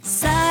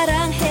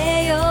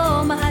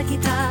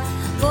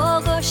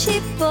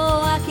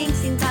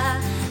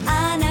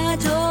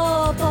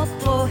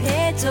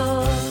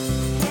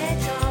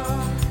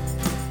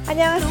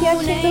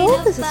Connection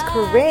Growth. This is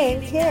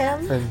Corinne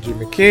Kim. And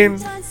Jimmy Kim.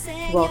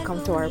 Welcome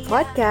to our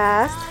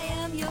podcast.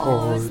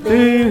 All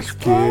Things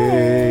K.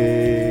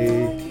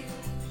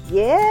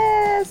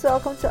 Yes,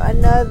 welcome to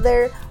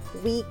another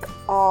week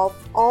of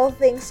All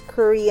Things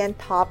Korean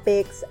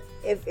topics.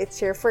 If it's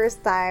your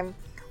first time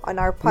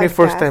on our podcast, May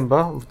first time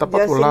ba? Tapat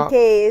just wala. in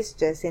case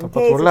it's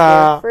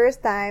your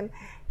first time.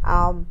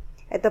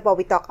 Ito po,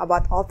 we talk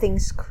about all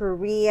things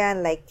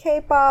Korean like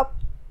K-pop,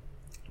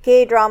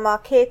 K-drama,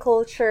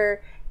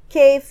 K-culture,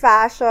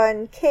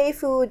 K-fashion,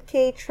 K-food,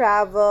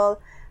 K-travel,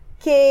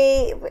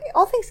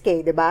 all things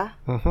K, diba?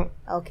 Mm-hmm.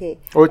 Okay.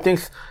 All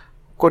things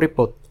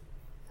kuripot.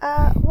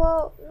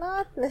 Well,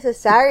 not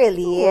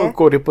necessarily. Oh,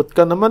 kuripot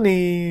ka naman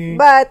eh.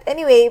 But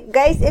anyway,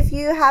 guys, if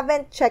you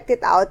haven't checked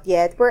it out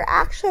yet, we're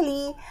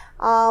actually,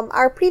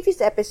 our previous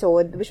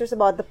episode, which was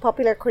about the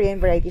popular Korean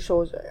variety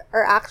shows,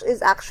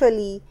 is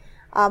actually,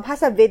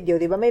 has a video,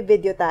 diba? May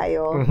video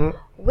tayo. Mm-hmm.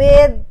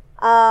 With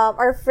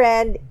our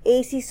friend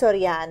AC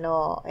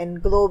Soriano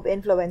and Globe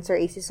influencer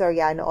AC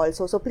Soriano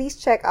also. So please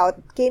check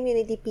out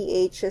Community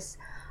PH's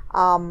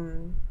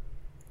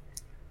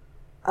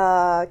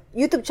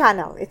YouTube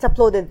channel. It's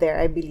uploaded there,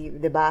 I believe,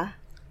 diba?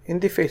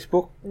 Hindi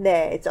Facebook? Hindi,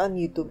 it's on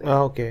YouTube.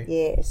 Okay.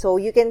 Yeah, so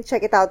you can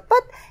check it out.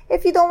 But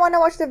if you don't want to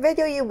watch the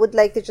video, you would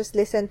like to just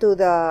listen to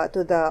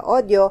the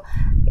audio,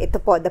 ito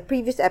po, the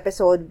previous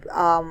episode,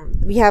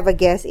 we have a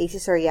guest,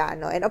 AC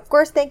Soriano. And of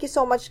course, thank you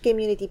so much,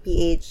 Community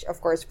PH, of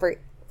course, for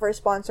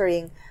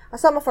sponsoring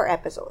some of our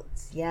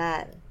episodes.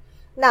 Yan.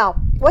 Now,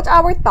 what's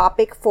our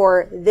topic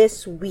for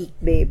this week,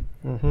 babe?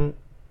 Mm-hmm.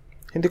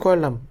 Hindi ko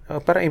alam.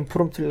 Para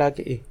impromptu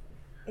lagi eh.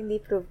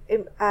 Hindi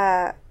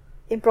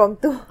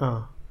impromptu.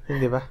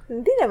 Hindi ba?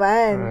 Hindi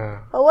naman.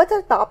 What's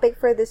our topic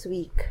for this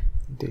week?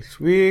 This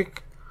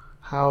week,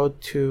 how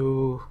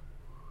to...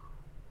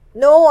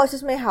 No,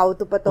 sus may how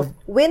to pa to.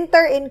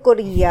 Winter in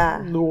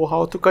Korea. No,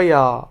 how to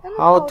kaya?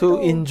 How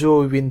to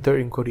enjoy winter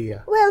in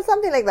Korea. Well,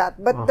 something like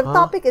that. But the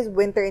topic is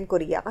winter in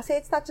Korea.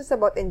 Kasi it's not just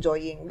about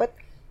enjoying, but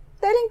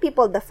telling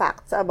people the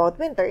facts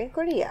about winter in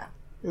Korea.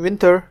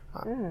 Winter?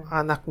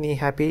 Anak ni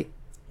Happy?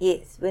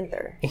 Yes,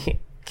 winter.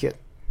 Cute.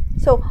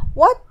 So,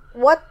 what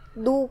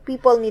do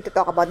people need to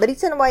talk about? The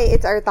reason why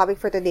it's our topic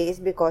for today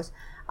is because,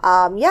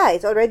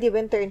 it's already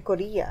winter in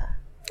Korea.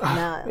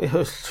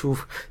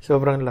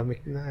 Sobrang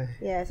lamig na eh.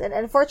 Yes, and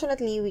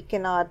unfortunately, we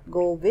cannot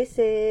go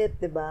visit,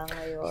 diba,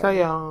 ngayon?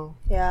 Sayang.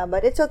 Yeah,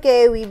 but it's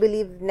okay. We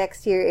believe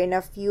next year, in a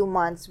few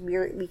months,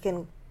 we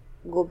can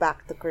go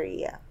back to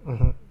Korea.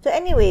 Mm-hmm. So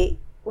anyway,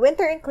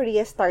 winter in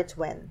Korea starts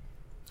when?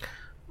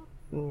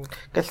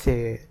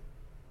 Kasi,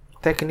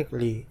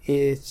 technically,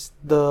 it's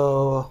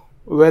the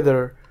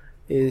weather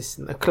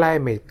is a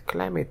climate.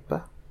 Climate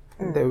ba?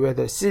 The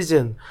weather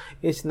season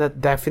is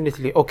not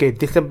definitely okay.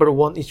 December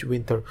 1 is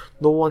winter.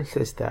 No one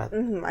says that.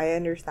 I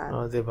understand.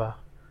 Diba?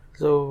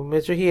 So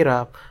medyo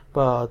hirap,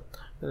 but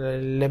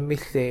let me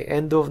say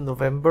end of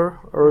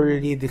November,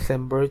 early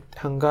December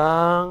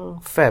hanggang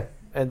Feb,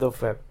 end of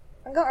Feb.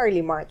 Hanggang early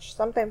March.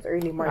 Sometimes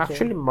early March.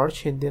 Actually,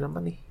 March hindi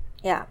naman eh.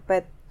 Yeah,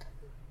 but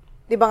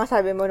di ba nga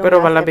sabi mo nung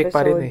pero last malamig episode,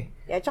 pa rin eh.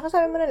 Yeah, tsaka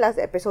sabi mo nung last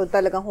episode,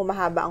 talagang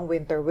humahaba ang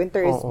winter. Winter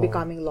is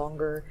becoming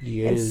longer.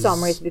 Yes. And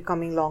summer is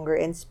becoming longer.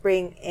 And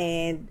spring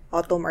and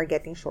autumn are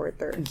getting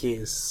shorter.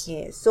 Yes.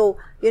 Yes. So,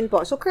 yun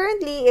po. So,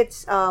 currently,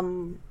 it's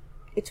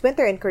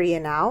winter in Korea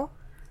now.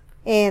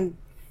 And,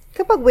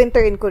 kapag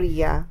winter in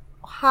Korea,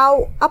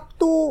 how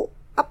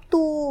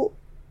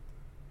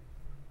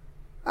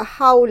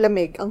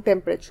lamig ang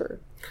temperature?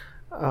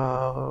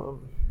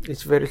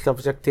 It's very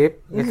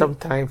subjective.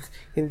 Sometimes,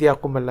 hindi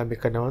ako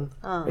malamig ka noon.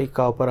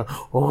 Ikaw parang,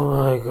 oh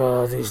my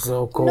God, it's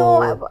so cold.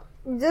 No,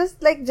 just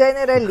like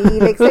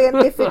generally, like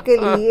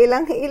scientifically,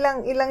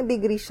 ilang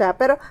degree siya.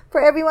 Pero for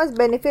everyone's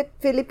benefit,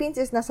 Philippines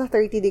is nasa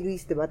 30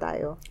 degrees, di ba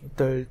tayo?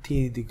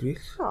 30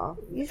 degrees?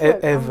 Usually.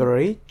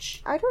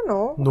 Average? I don't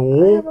know. No.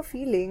 I have a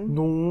feeling.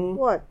 No.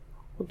 What?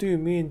 What do you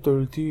mean,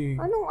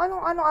 30?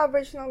 Anong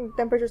average ng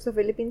temperature sa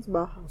Philippines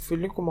ba?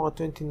 Feeling ko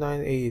mga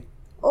 29.8.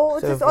 Oh,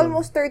 it's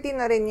almost 30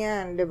 na rin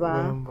yan, di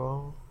ba?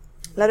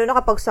 Lalo na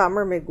kapag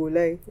summer, may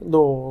gulay.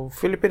 No,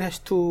 Philippines has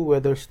two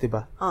weathers, di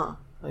ba?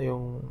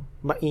 Yung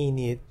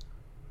mainit,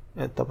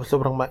 at tapos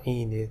sobrang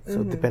mainit.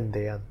 So,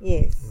 depende yan.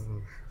 Yes.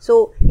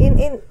 So,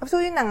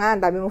 so yun na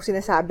nga, dami mong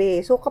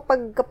sinasabi. So,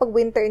 kapag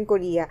winter in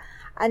Korea,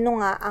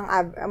 ano nga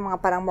ang mga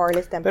parang more or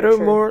less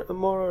temperature? Pero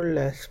more or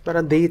less,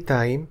 parang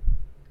daytime,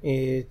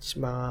 it's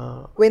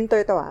mga...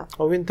 Winter to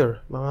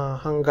winter.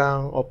 Mga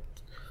hanggang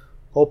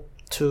up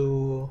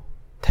to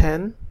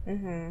 10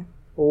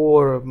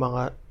 or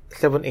mga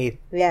 7-8.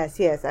 Yes.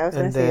 I was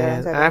gonna say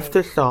and then after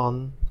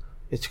sun,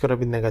 it's gonna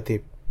be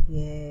negative.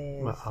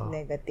 Yes,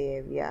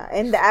 negative, yeah.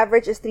 And the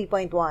average is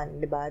 3.1,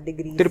 diba,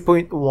 degrees?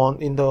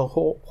 3.1 in the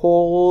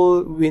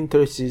whole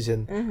winter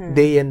season.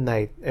 Day and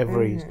night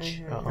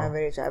average.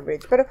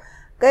 Average. Pero,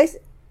 guys,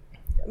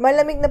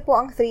 malamig na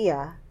po ang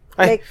 3,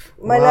 Like,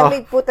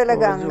 malamig po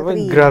talaga ang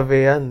 3.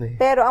 Grabe yan eh.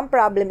 Pero ang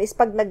problem is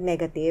pag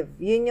nag-negative.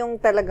 Yun yung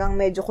talagang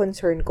medyo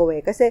concern ko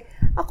eh. Kasi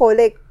ako,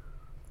 like,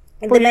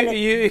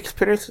 you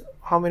experience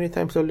How many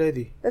times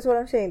already? That's what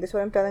I'm saying. That's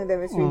what I'm telling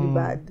them. It's really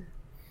bad.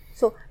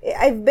 So,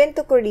 I've been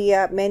to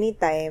Korea many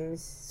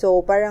times. So,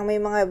 parang may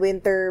mga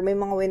winter, may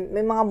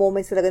mga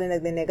moments talaga na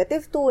 -2,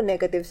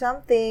 negative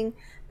something.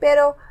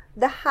 Pero,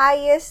 the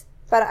highest,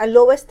 parang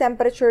lowest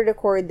temperature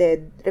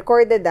recorded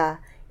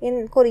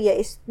in Korea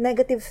is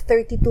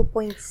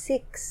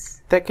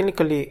 -32.6.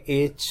 Technically,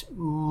 it's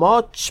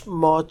much,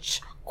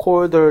 much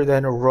colder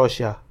than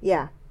Russia.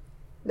 Yeah.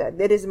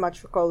 That is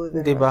much colder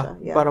than Diba?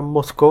 Russia. Yeah. Para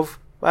Moscow,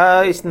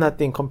 it's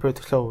nothing compared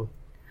to Seoul.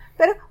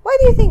 Pero, why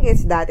do you think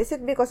it's that? Is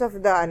it because of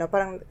the,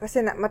 parang,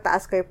 kasi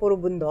mataas kayo, puro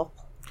bundok?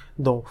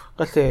 No,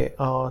 kasi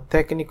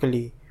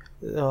technically,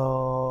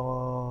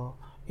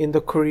 in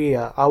the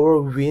Korea, our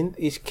wind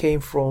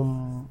came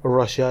from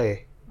Russia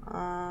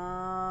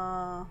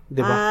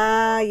Diba?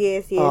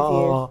 Yes.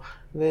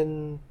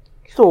 Then,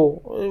 so,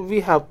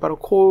 we have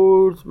parang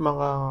cold,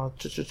 mga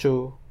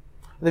chuchuchu.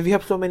 Then we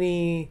have so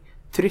many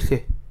trees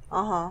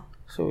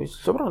So,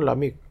 sobrang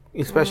lamig.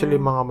 Especially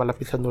mga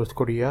malapit sa North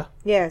Korea.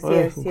 Yes.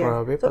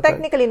 Grabe, So,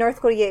 technically, North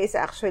Korea is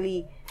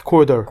actually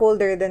colder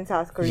than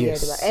South Korea,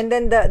 Yes. diba? And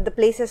then, the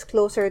places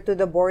closer to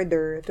the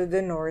border, to the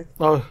north,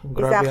 is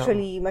grabe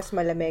actually mas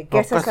malamig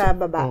kesa sa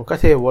baba.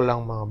 Kasi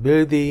walang mga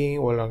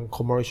building, walang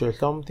commercial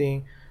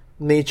something.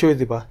 Nature,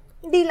 di ba?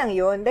 Hindi lang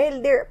yun.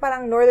 Dahil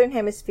parang northern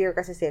hemisphere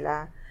kasi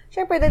sila.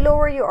 Siyempre, the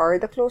lower you are,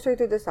 the closer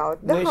to the south,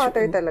 the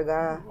hotter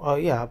talaga.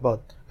 Yeah,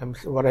 but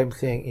what I'm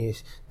saying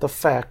is, the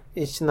fact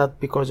it's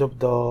not because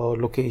of the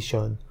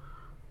location.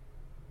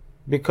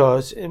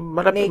 Because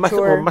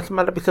mas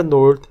malapit sa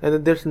north, and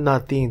then there's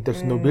nothing. There's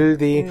no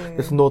building,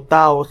 there's no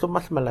tao, so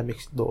mas malamig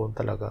doon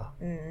talaga.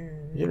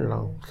 Yun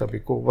lang,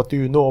 sabi ko. What do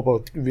you know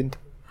about winter?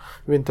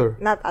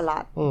 Not a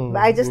lot. But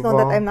I just know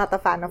that I'm not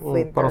a fan of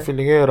winter. Parang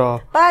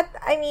filingera. But,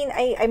 I mean,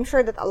 I'm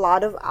sure that a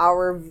lot of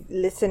our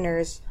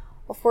listeners,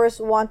 of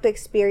course, want to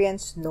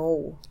experience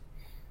snow.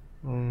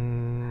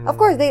 Of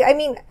course,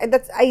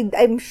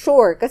 I'm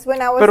sure. Because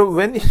when I was... Pero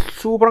when it's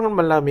sobrang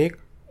malamig,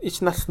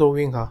 it's not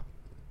snowing, ha?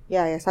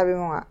 Yeah, sabi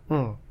mo nga.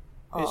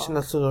 It's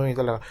not snowing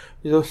talaga.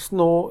 The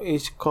snow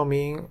is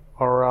coming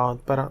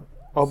around parang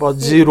about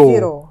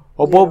zero.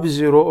 Above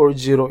zero or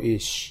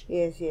zero-ish.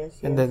 Yes.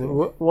 And then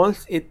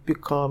once it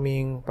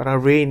becoming parang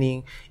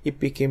raining,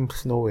 it became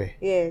snow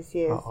Yes.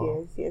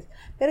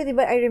 Pero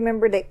diba, I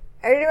remember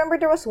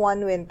there was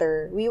one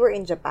winter, we were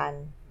in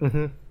Japan.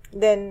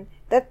 Then,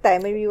 that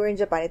time, when we were in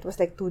Japan, it was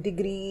like 2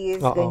 degrees,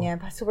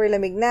 ganyan. Super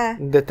lamig na.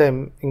 That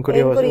time, in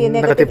Korea, was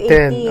negative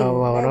 10. 10.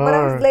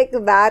 Parang like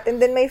that. And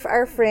then,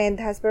 our friend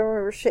has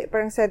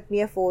parang sent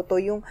me a photo.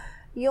 Yung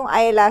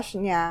eyelash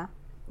niya,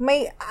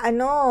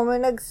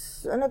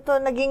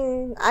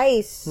 naging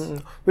ice.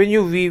 When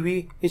you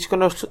wee, it's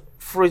gonna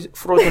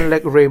frozen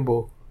like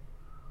rainbow.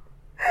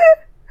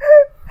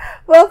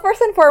 Well, first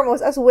and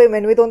foremost, as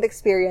women, we don't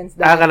experience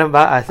that. Ganun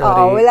ba?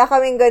 Sorry. Wala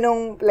kaming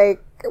ganong,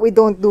 like, we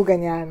don't do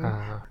ganyan.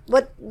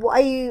 But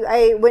when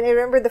I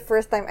remember the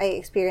first time I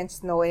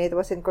experienced snow and it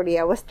was in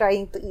Korea, I was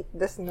trying to eat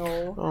the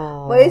snow.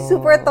 But it's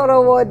super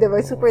torowo,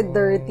 diba? Super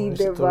dirty,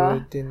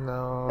 diba? Dirty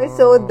na. It's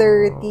so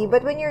dirty.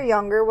 But when you're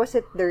younger, was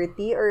it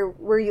dirty or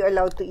were you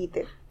allowed to eat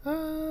it?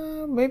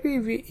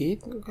 Maybe we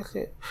eat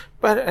kasi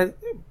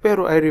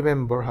pero I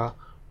remember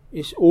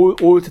is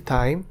all the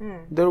time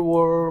there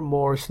were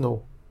more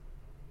snow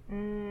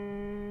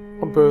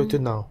compared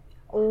to now.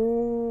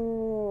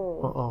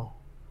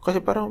 Kasi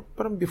parang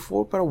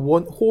before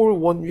whole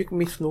 1 week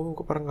may snow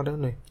ko parang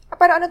gano'n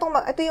Pero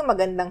ito yung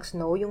magandang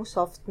snow, yung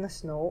soft na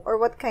snow,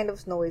 or what kind of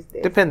snow is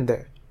this?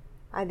 Depende.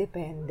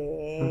 Depende.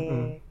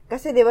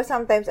 Kasi 'di ba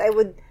sometimes I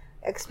would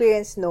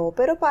experience snow,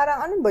 pero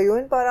parang ano ba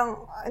yun?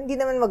 Parang hindi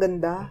naman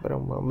maganda.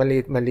 Parang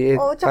maliit.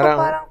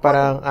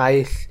 Parang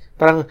ice.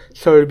 Parang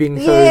serving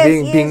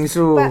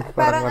bingsu.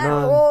 Parang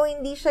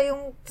hindi siya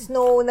yung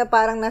snow na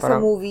parang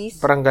nasa movies.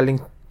 Parang galing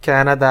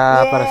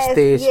Canada, para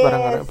States,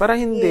 parang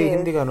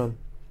hindi ganun.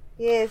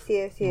 Yes.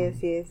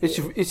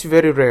 It's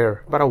very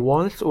rare. Para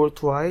once or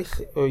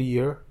twice a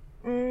year.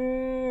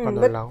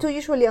 But so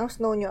usually ang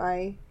snow nyo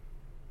ay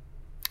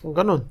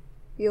ganun.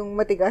 Yung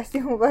matigas,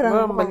 yung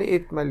parang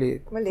maliit.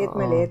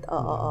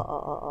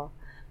 Oo.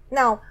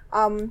 Now,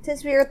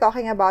 since we were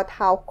talking about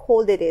how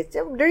cold it is,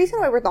 the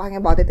reason why we're talking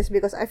about it is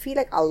because I feel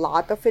like a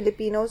lot of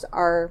Filipinos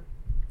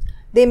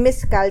they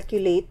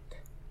miscalculate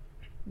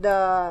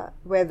the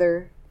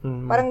weather.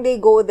 Parang they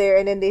go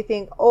there and then they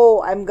think,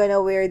 I'm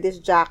gonna wear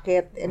this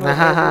jacket and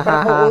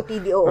parang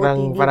OOTD.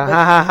 Parang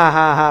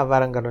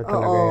parang ganun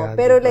talaga yan.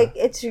 Pero like,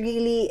 it's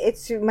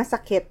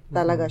masakit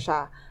talaga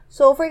siya.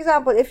 So, for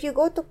example, if you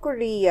go to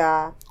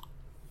Korea,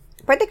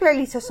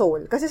 particularly sa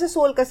Seoul, kasi sa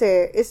Seoul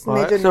is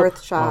medyo north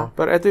siya.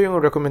 Pero ito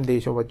yung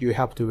recommendation what you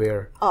have to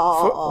wear.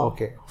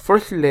 Okay.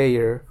 First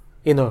layer,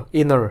 inner.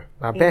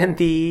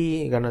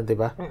 Panty, ganun,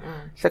 diba?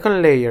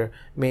 Second layer,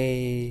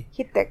 may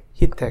heat tech.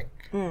 Heat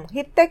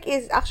tech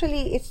is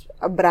actually, it's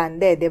a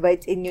brand, diba?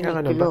 It's in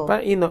Uniqlo.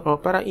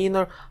 Parang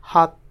inner,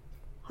 hot,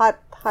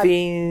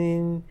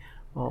 thin,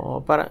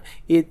 parang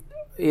it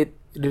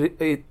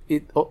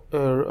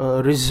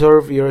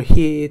reserve your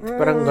heat,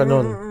 parang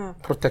ganun.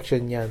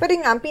 protection yan. Pero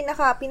nga, ang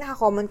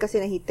pinaka-common kasi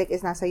na heat tech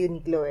is nasa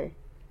Uniqlo eh.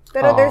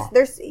 Pero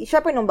there's,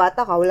 syempre nung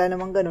bata ka, wala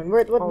namang ganun.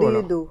 What do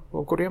you do?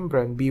 Korean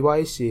brand,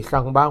 BYC,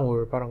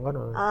 Sangbangur, parang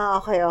ganun.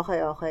 Okay.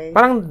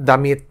 Parang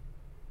damit.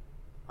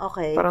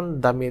 Okay. Parang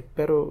damit,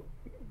 pero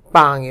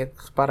pangit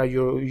para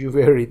you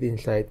wear it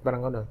inside.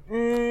 Parang ganun.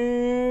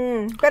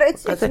 Pero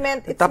it's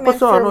meant tapos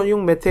for...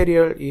 yung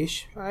material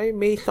is, ay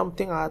may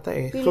something ata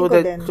eh. So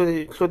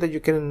that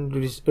you can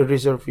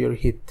reserve your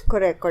heat.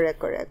 Correct.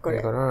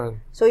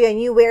 Ganun. So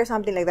yan, you wear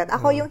something like that.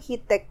 Ako yung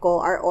heat tech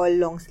ko are all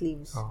long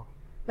sleeves.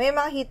 May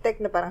mga heat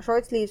tech na parang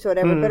short sleeves,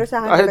 whatever. Pero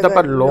sa akin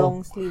talaga,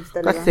 long sleeves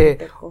talaga.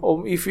 Kasi,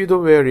 if you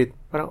don't wear it,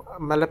 parang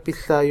malapit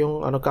sa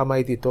yung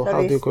kamay dito.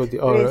 How do you call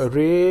it?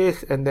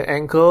 Wrist and the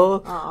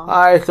ankle.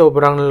 Ay,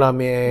 sobrang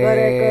lamig.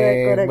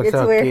 Correct.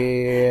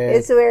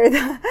 It's where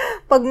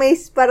pag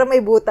parang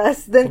may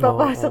butas, then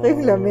papasok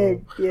yung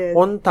lamig. Yes.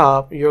 On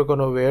top, you're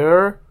gonna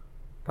wear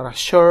para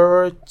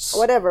shirts.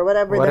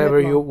 Whatever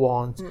you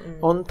want.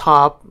 On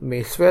top,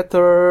 may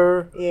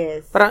sweater.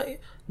 Yes. Parang,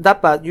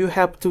 dapat you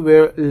have to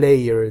wear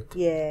layered.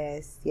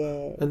 Yes.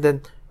 And then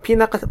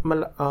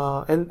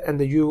and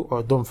then you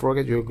don't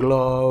forget your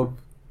glove.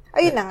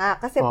 Ayun na nga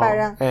kasi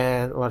parang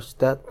and what's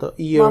that? The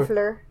ear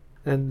muffler.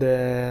 And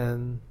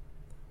then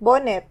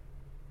bonnet.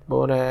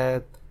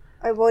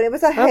 Ay, bonnet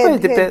basta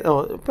head.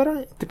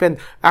 Parang depend.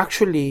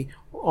 Actually,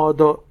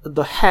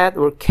 the hat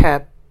or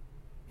cap,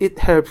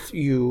 it helps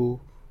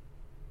you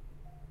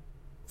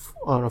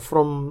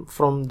from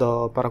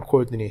the parang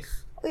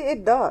coldness.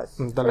 It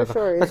does. For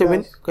sure.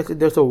 Kasi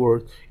there's a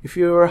word. If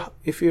you're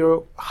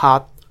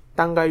hot,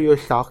 tanggal your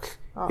socks.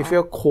 If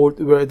you're cold,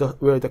 wear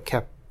the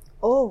cap.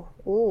 Oh,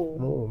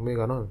 may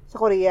ganon.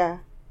 Sa Korea.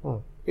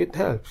 It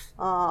helps.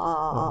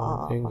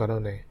 Yung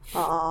ganon eh.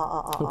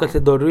 Kasi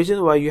the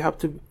reason why you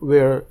have to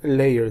wear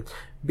layered,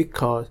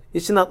 because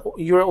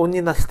you're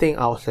only not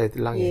staying outside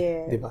lang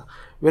eh. Diba?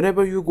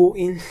 Whenever you go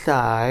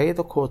inside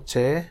the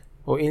kotse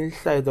or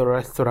inside the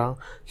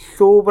restaurant,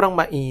 sobrang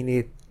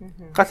mainit.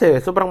 Kasi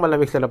sobrang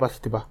malamig sa labas,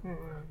 di ba?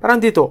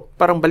 Parang dito,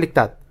 parang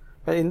baliktad.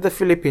 In the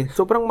Philippines,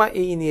 sobrang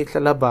mainit sa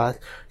labas.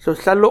 So,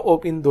 sa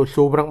loob, indoor,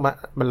 sobrang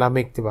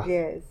malamig, di ba?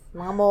 Yes.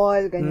 Mga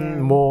mall,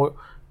 ganyan.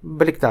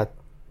 Baliktad.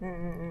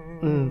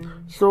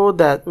 So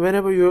that,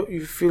 whenever you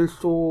feel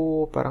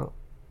so, parang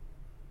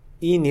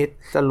init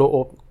sa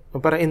loob,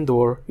 parang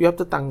indoor, you have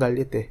to tanggal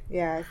it eh.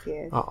 Yes.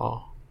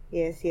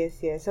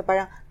 Yes. So,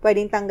 parang,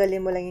 pwedeng tanggalin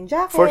mo lang yung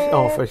jacket.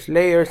 First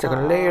layer,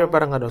 second layer,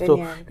 parang ano. So,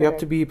 you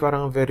have to be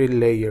parang very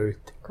layered.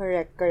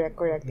 Correct.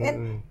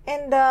 And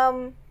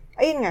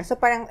ayun nga, so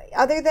parang,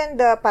 other than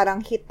the parang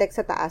heat tech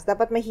sa taas,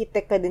 dapat may heat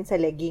tech ka din sa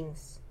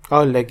leggings.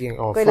 Legging.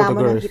 Kailangan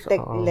mo ng heat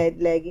tech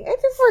legging.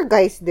 Ito for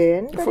guys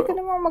din. Pwede ka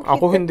namang mag-heat tech.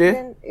 Ako hindi.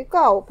 Din.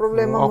 Ikaw,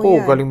 problema mo Ako,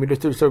 yan. galing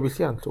military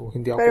service yan. So,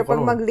 hindi ako Pero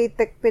pag mag-heat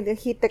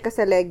tech ka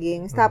sa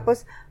leggings,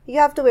 tapos,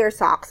 you have to wear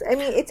socks. I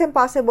mean, it's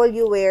impossible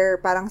you wear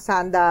parang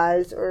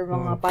sandals or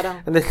mga parang...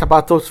 And then,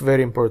 sapatos,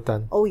 very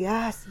important. Oh,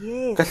 yes.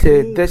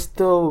 Kasi, that's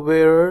the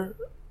where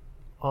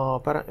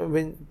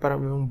parang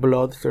yung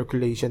blood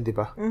circulation, di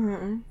ba?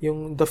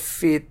 Yung the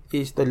feet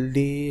is the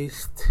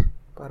least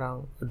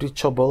parang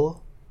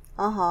reachable.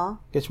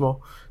 Gets mo?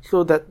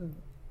 So that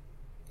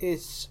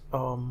is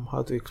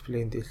how to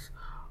explain this?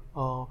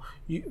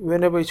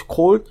 Whenever it's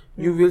cold,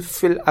 you will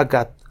feel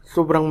agad.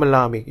 Sobrang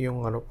malamig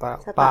yung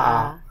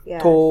paa,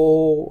 yes.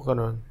 toe,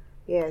 ganun.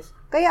 Yes.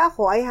 Kaya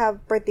ako, I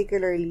have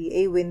particularly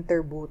a winter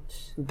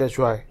boots. That's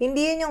why.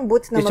 Hindi yun yung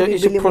boots na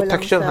mabibili mo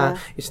lang sa...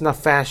 It's not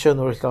fashion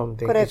or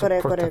something. Correct.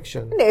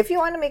 Protection. Hindi, if you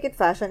wanna make it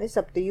fashion, it's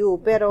up to you.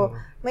 Pero,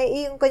 may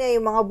yung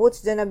mga boots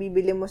dyan na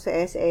bibili mo sa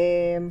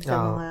SM,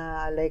 sa mga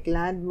like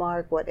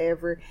Landmark,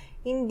 whatever.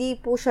 Hindi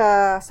po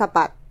siya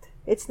sapat.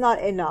 It's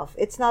not enough.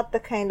 It's not the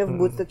kind of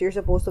boots that you're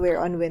supposed to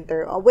wear on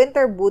winter.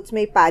 Winter boots,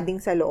 may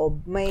padding sa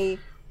loob. May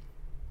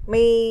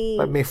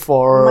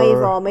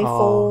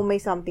foam, may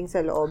something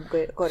sa loob.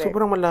 Correct.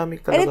 Sobrang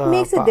malamig talaga. And it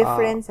makes a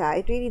difference,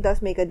 It really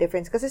does make a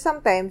difference. Kasi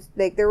sometimes,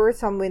 like, there were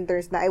some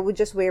winters na I would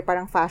just wear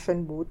parang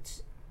fashion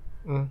boots.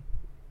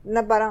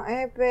 Na parang,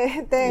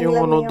 pwede. Yung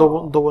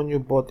the one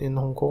you bought in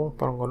Hong Kong,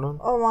 parang ganun.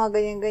 Mga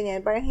ganyan-ganyan.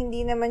 Parang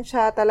hindi naman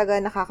siya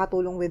talaga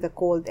nakakatulong with the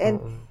cold.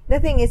 And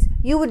the thing is,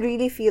 you would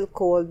really feel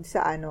cold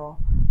sa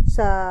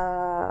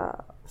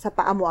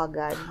paa mo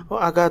agad.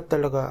 Agad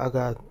talaga,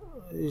 agad.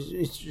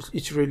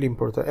 It's really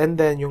important. And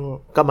then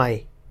yung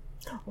kamay.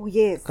 Oh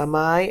yes.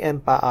 Kamay and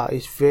paa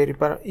is very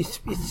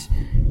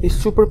it's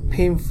super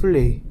painful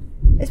eh.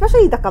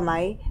 Especially the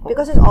kamay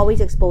because it's always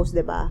exposed,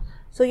 diba?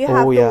 So you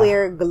have to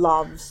wear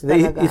gloves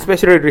talaga.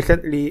 Especially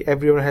recently,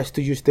 everyone has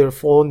to use their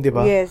phone,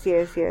 diba? Yes.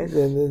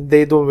 Then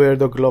they don't wear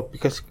the glove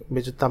because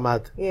medyo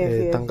tamad.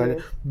 Yes.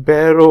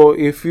 Pero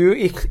if you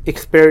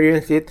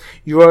experience it,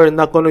 you are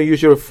not gonna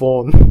use your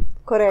phone.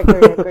 Correct.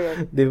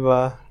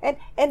 Diba?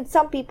 And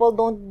some people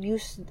don't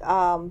use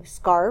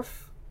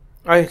scarf.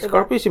 Ay, diba?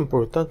 Scarf is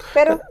important.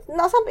 Pero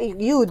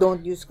you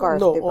don't use scarf,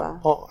 no, diba?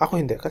 Ako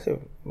hindi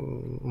kasi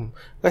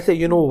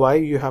you know why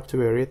you have to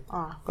wear it?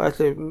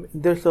 Kasi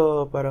there's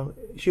a parang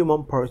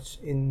human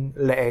parts in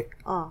leeg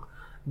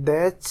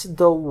That's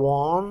the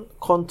one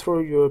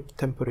control your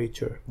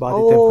temperature,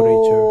 body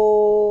temperature.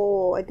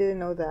 Oh, I didn't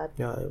know that.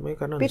 Yeah, may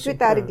ganun.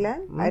 Pituitary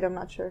gland? I'm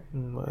not sure.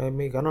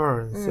 May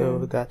ganun.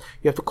 So that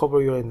you have to cover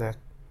your neck.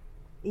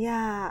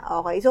 Yeah,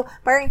 okay. So,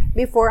 parang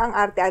before ang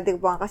arte-arte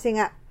ko kasi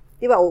nga,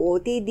 di ba,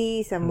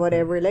 OOTD, some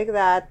whatever like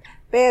that.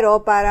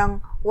 Pero parang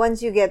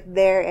once you get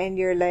there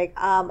and you're like,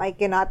 I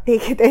cannot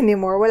take it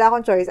anymore, wala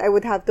akong choice. I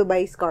would have to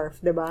buy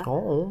scarf, di ba?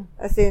 Oo.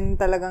 As in,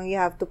 talagang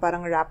you have to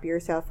parang wrap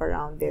yourself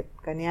around it.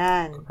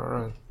 Kanyan.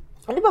 Alright.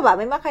 Ano ba?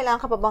 May mga kailangan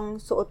ka pa bang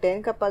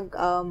suotin kapag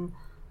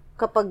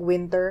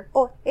winter?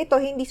 Oh, ito,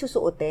 hindi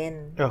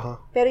susuotin.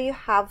 Pero you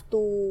have to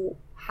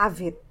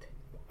have it.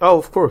 Oh,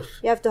 of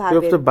course. You have to have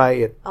it. You have to buy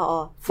it.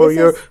 Oo.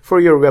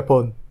 For your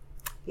weapon.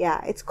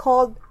 Yeah, it's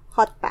called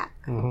Hot Pack.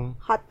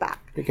 Hot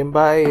Pack. You can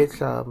buy it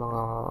sa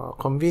mga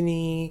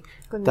Conveni,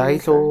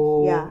 Daiso,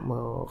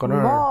 mall,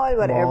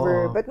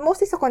 whatever. But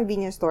mostly sa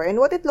convenience store. And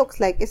what it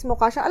looks like is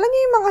mukha siyang, alam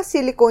niyo yung mga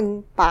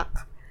silicone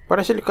pack?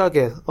 Parang silica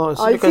gel.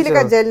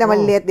 Silica gel na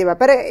maliit, di ba?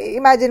 Pero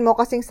imagine mo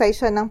kasing size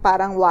siya ng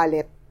parang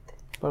wallet.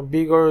 Parang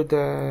bigger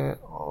than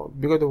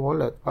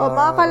wallet.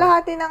 Mga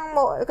kalahati ng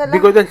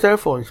bigger than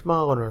cellphones,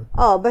 mga ganun.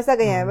 Basta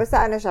ganyan.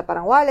 Basta ano siya,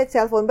 parang wallet,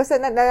 cellphone. Basta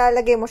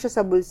nalalagay mo siya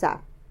sa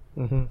bulsa.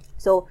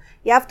 So,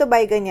 you have to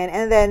buy ganyan.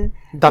 And then,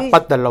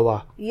 dapat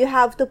dalawa. You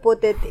have to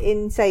put it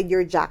inside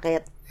your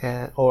jacket.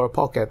 Or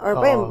pocket. Or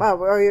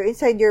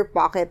inside your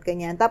pocket,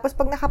 ganyan. Tapos,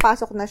 pag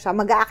nakapasok na siya,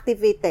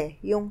 mag-activate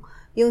yung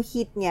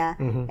heat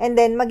niya. And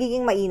then,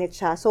 magiging mainit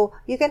siya. So,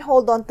 you can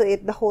hold on to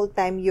it the whole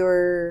time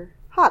you're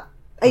hot.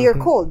 You're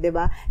cold, di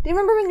ba? Do you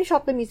remember when you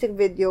shot the music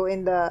video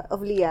of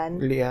Lian?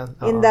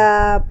 In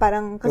the,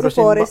 parang, kasi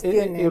forest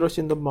yun It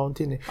was in the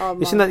mountain eh.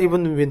 It's not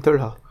even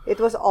winter, ha? It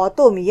was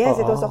autumn, yes.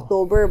 It was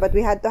October. But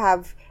we had to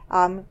have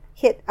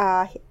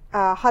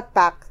hot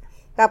pack.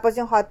 Tapos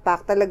yung hot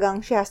pack,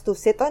 talagang she has to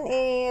sit on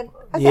it.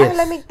 Kasi ang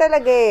lamig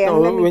talaga eh.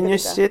 When you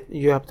sit,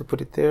 you have to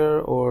put it there.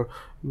 Or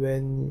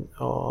when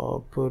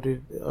put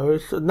it,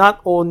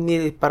 not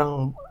only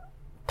parang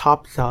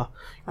tops,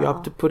 you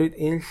have to put it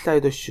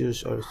inside the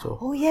shoes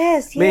also. Oh,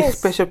 yes. May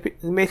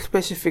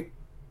specific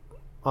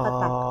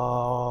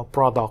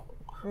product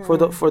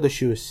for the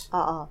shoes.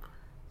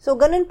 So,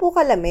 ganun po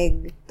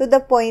kalamig to the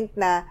point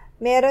na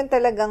meron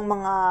talagang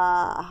mga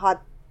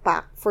hot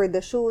pack for the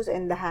shoes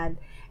and the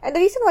hand. And the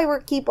reason why we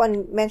keep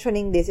on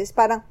mentioning this is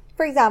parang,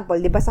 for example,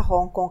 di ba sa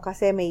Hong Kong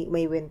kasi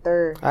may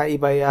winter.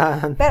 Iba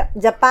yan. Pero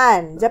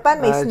Japan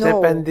may snow.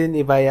 Japan din,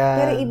 iba yan.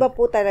 Pero iba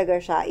po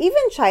talaga siya.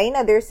 Even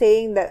China, they're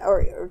saying that,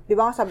 or di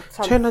ba nga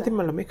China din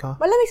malamig, ha?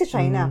 Malamig sa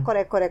China.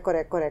 Correct.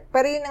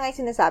 Pero yun na nga yung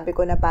sinasabi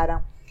ko na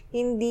parang,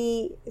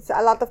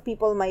 a lot of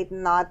people might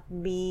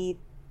be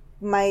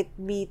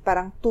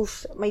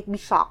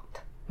shocked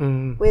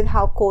with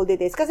how cold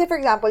it is. Kasi for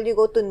example, you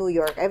go to New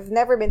York. I've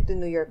never been to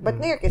New York, but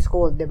New York is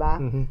cold, di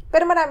ba?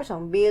 Pero marami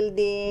siyang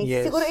buildings.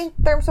 Yes. Siguro in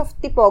terms of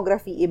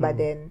typography, iba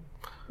din.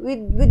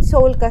 With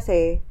Seoul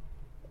kasi,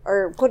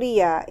 or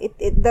Korea,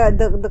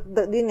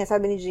 yun nga,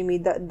 sabi ni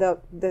Jimmy,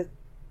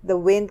 the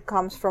wind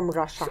comes from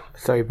Russia.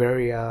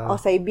 Siberia.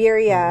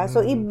 Siberia.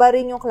 So, iba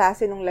rin yung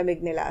klase ng lamig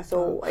nila.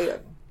 So,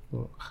 ayun.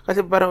 Kasi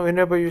parang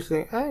whenever you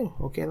say,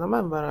 okay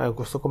naman, parang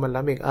gusto ko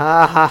malamig.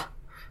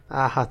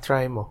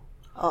 Try mo.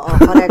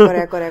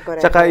 Correct.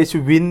 Tsaka is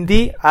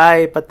windy,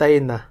 patay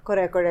na.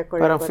 Correct.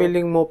 Parang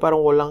feeling mo parang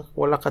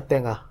walang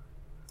katenga.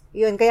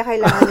 Yun, kaya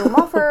kailangan yung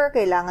muffler,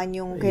 kailangan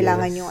yung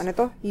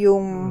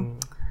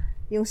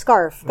yung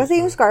scarf.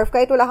 Kasi yung scarf,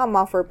 kahit wala kang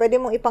muffler, pwede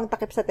mong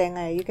ipangtakip sa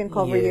tenga. You can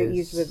cover your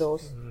ears with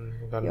those.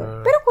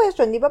 Pero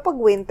question, di ba pag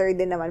winter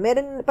din naman,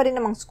 meron pa rin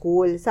namang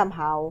school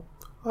somehow.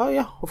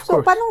 Yeah, of course.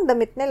 So, paano ang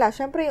damit nila?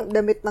 Siyempre, yung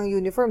damit ng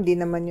uniform, di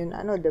naman yun,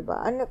 di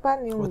ba?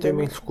 Paano yung What do you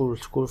mean school?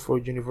 School for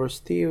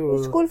university? Or?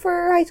 School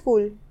for high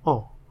school.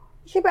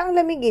 Siyempre, ang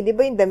lamig di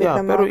ba yung damit ng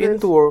mga pero girls?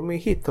 indoor, may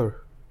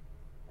heater.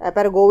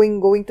 Pero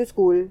going to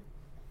school,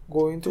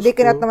 they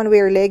cannot naman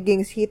wear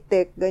leggings, heat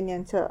tech,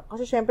 ganyan.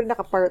 Kasi syempre,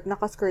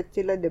 naka-skirt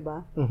sila, di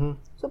ba?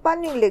 So,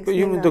 paano yung legs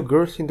nila? Yung the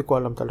girls, hindi ko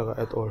alam talaga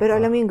at all. Pero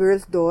alam mo yung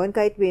girls doon,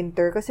 kahit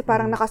winter, kasi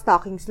parang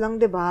naka-stockings lang,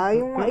 di ba?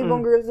 Yung mga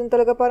ibang girls doon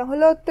talaga parang,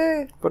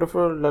 halote. Pero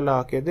for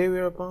lalaki, they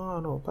wear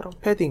parang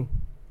padding.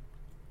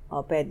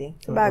 Pwede.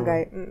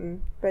 Sabagay.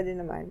 Pwede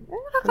naman.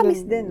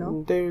 Nakakamiss din,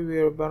 no? They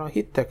wear parang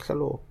heat tech sa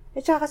loob.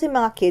 At saka kasi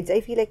mga kids,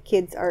 I feel like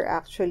kids are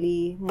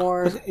actually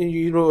more...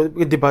 Kasi,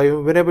 di ba,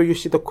 whenever you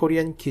see the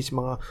Korean kids,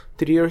 mga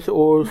 3 years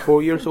old,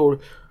 4 years old,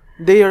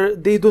 they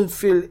don't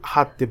feel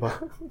hot, di ba?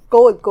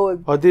 Cold.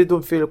 They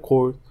don't feel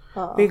cold.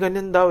 May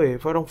ganyan daw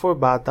parang for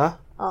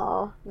bata.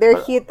 Their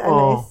heat,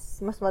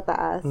 is mas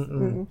mataas.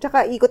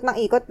 Tsaka ikot ng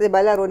ikot, di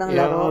ba? Laro ng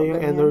laro.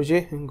 Yung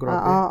energy, yung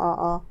grabe.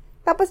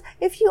 Tapos,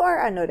 if you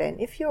are a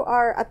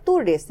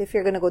tourist, if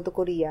you're gonna go to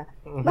Korea,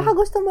 baka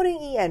gusto mo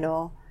rin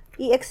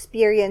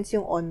i-experience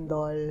yung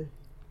ondol.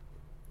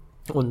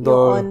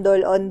 Ondol.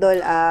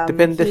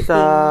 Depende heating.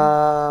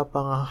 sa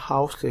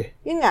house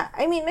Yun nga.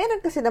 I mean,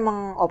 meron kasi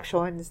namang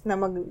options na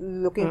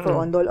looking for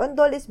ondol.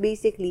 Ondol is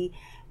basically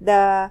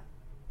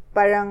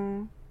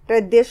parang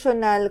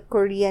traditional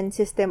Korean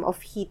system of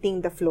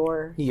heating the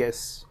floor.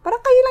 Yes. Parang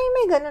kayo lang yung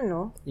may ganun,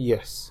 no?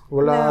 Yes.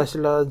 Wala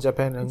sila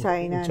Japan and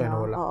China,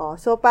 no? wala. Oo.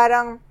 So,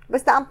 parang,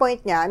 basta ang point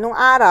niya, nung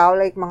araw,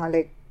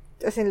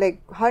 as in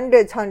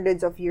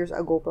hundreds of years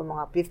ago pa,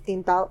 mga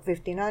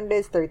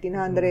 1500s,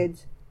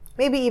 1300s,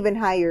 maybe even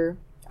higher,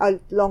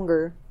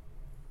 longer.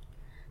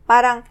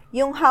 Parang,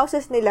 yung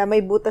houses nila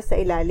may butas sa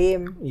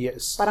ilalim.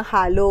 Yes. Parang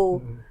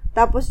hollow.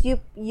 Tapos, you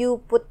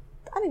put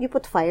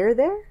fire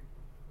there?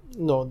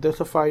 No, there's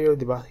a fire,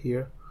 di ba,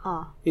 here.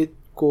 It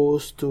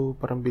goes to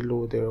parang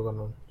below there,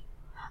 ganun.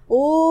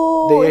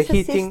 Oh, They are it's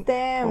heating, a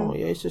system. Oh,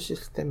 yeah, it's a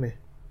system eh.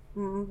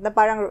 Na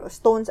parang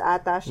stones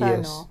ata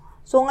siya, Yes. no?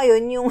 So,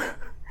 ngayon,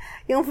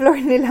 yung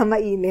floor nila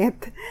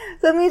mainit.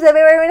 So, minsan,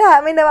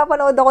 may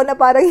napapanood ako na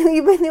parang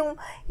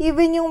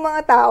even yung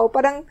mga tao,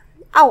 parang,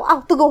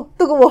 tugo.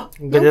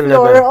 Ganyan yung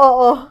floor, level.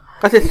 oo.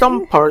 Kasi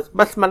some parts,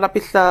 mas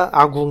malapit sa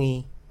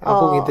agungi.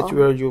 Agungi, that's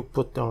where you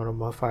put on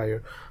a fire.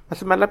 Mas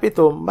malapit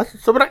to, mas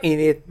sobrang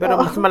init, pero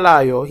mas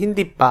malayo,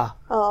 hindi pa.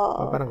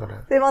 Oo. Parang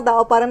gano'n. So, yung mga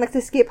tao parang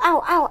nagsiskip,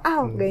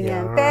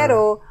 ganyan. Yeah.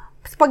 Pero,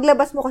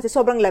 paglabas mo kasi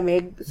sobrang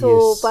lamig.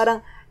 So, Yes.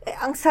 parang,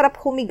 ang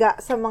sarap humiga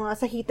sa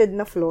heated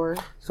na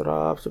floor.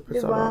 Sarap, super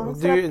Diba? sarap. Ang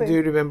sarap Do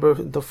you remember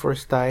the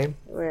first time?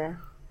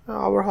 Where?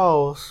 Our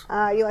house.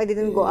 Yung I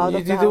didn't go out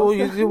of the house.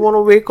 You didn't want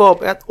to wake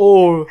up at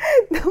all.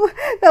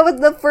 That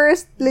was the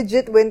first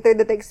legit winter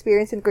that I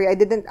experienced in Korea.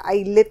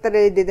 I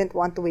literally didn't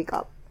want to wake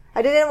up.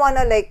 I didn't want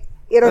to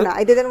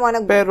I didn't want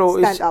to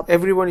stand up.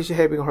 Everyone is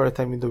having a hard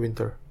time in the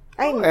winter.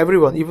 I know.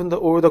 Everyone, even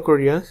all the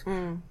Koreans,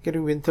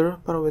 getting winter,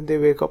 parang when they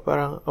wake up,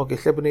 parang, okay,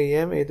 7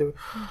 a.m.,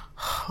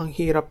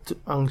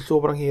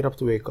 sobrang hirap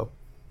to wake up.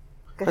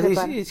 Kasi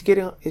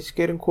it's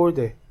getting cold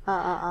eh.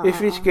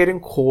 If it's getting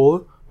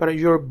cold, parang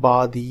your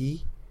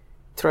body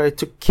try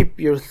to keep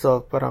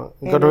yourself, parang,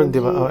 ganun, di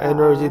ba?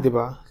 Energy, di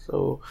ba?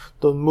 So,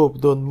 don't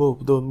move.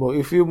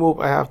 If you move,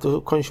 I have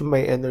to consume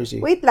my energy.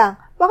 Wait lang.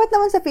 Bakit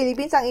naman sa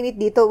Philippines, ang init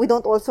dito, we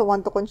don't also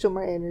want to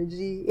consume our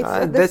energy? It's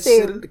the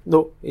same.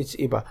 No, it's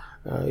iba.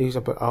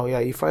 Example,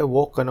 if I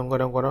walk, I'm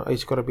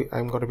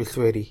gonna be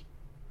sweaty.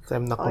 So,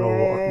 I'm not gonna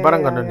walk.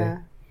 Parang ganun eh.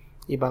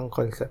 Ibang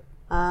concept.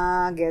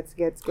 Gets.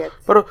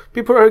 Pero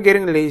people are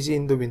getting lazy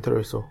in the winter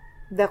also.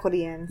 The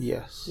Koreans.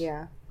 Yes.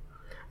 Yeah.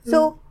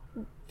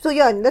 So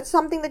yun, that's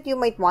something that you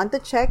might want to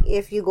check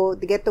if you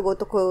get to go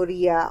to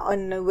Korea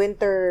on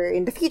winter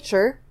in the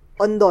future.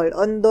 Ondol,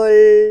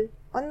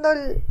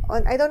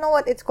 I don't know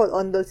what it's called.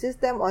 Ondol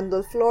system,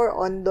 ondol floor,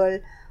 ondol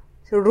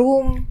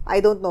room.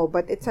 I don't know,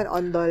 but it's an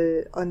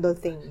ondol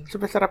thing. So,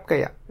 masarap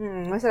kaya?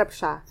 Masarap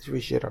siya. It's really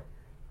syrup.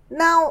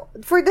 Now,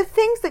 for the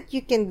things that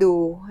you can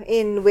do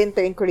in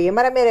winter in Korea,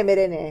 marami-rami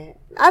rin eh.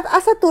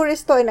 As a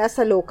tourist to and as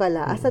a local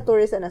As a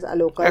tourist and as a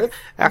local.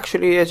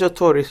 Actually, as a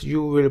tourist,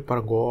 you will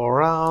parang go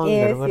around.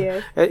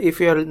 Yes. If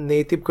you are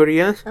native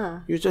Koreans,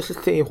 you just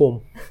stay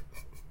home.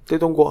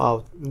 They don't go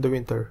out in the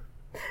winter.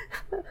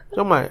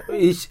 So,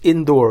 it's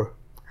indoor.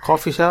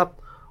 Coffee shop,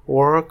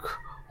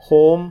 work,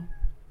 home,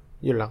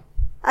 yun lang.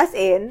 As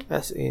in?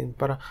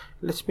 Parang,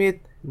 let's meet.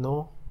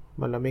 No,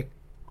 malamig.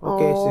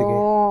 Okay, sige.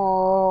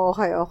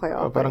 Okay.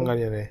 Parang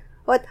ganyan eh.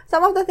 But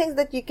some of the things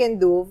that you can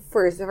do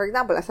first, for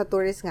example, as a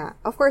tourist nga,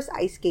 of course,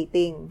 ice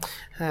skating.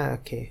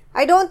 Okay.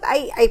 I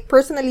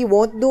personally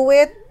won't do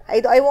it.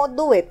 I won't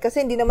do it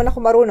kasi hindi naman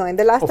ako marunong. And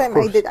the last time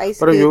I did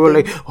ice skating. Pero you were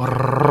like,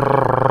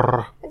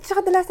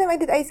 Tsaka the last time I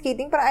did ice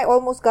skating, parang I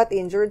almost got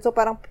injured. So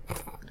parang,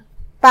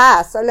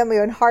 pass. Alam mo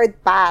yun, hard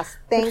pass.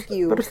 Thank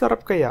you. Pero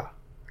sarap kaya?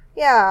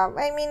 Yeah,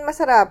 I mean,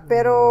 masarap.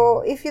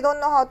 Pero if you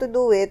don't know how to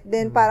do it,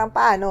 then parang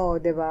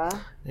paano, di ba?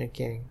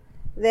 Okay.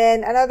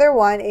 Then, another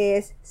one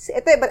is,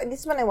 but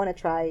this one I want to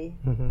try.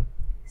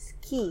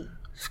 Ski.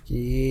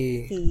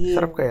 Skiing.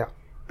 Sarap kaya?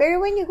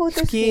 Pero when you go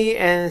to ski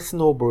and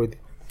snowboard.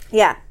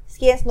 Yeah,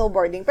 ski and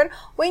snowboarding. Pero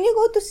when you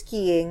go to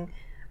skiing,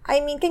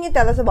 I mean, can you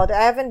tell us about it?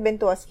 I haven't been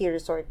to a ski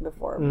resort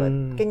before,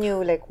 but can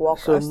you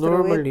walk us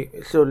through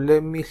it? So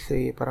let me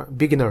say, parang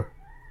beginner.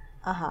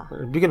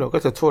 Beginner,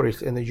 kasi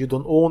tourist, and you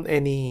don't own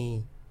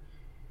any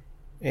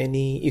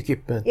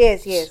equipment.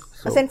 Yes.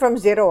 So, as in from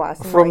zero.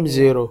 From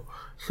zero.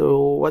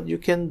 So what you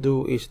can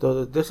do is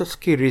there's a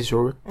ski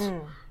resort.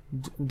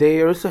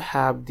 They also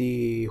have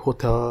the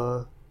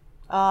hotel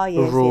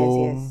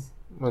room. Yes.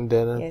 And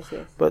then, yes.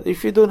 But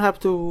if you don't have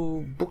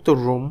to book the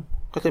room,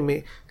 kasi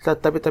may sa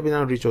tabi-tabi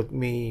ng resort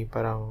may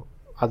parang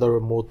other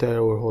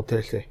motel or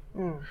hotels eh.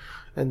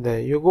 And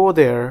then you go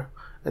there,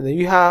 and then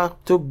you have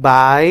to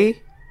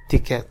buy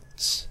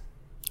tickets.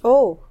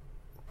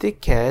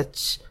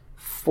 Tickets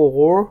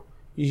for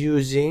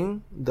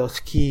using the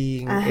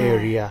skiing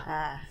area.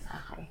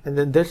 Okay. And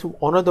then there's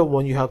another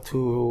one you have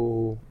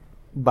to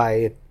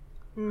buy it.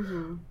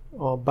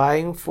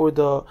 Buying for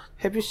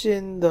have you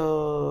seen the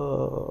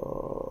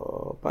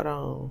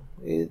parang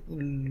it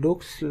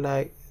looks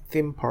like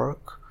theme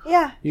park?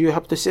 Yeah. You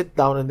have to sit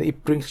down and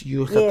it brings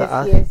you sa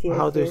taas. Yes.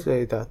 How do you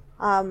say that?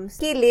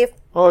 Ski lift.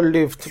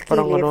 Lift.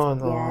 Parang lift, ganon.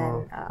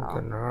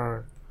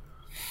 yan.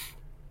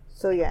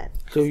 So, yan.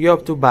 So you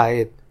have to buy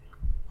it.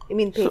 I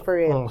mean, pay for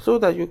it. So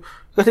that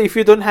because if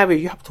you don't have it,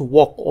 you have to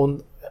walk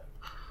on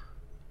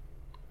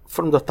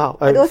from the top.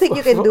 I don't think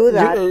you can do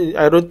that.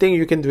 I don't think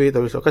you can do it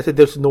also kasi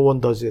there's no one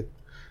does it.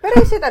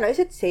 Pero is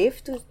it safe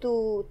to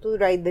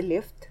ride the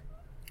lift?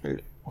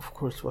 Of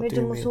course, what Medyo do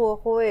you mean? muso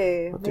ako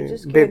eh. What do Medyo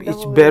you- scared Babe, ako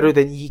it's eh. better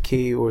than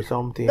EK or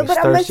something. No,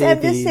 but Star I'm City.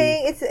 just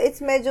saying, it's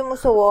medyo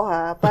musuwo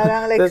ha.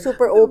 Parang like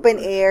super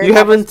open air. You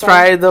haven't Tapos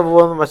tried the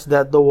one, what's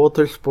that, the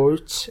water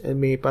sports?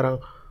 And may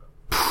parang,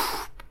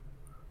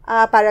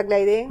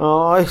 paragliding?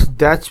 oh,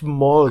 that's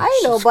more I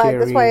know, but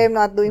that's scary. why I'm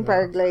not doing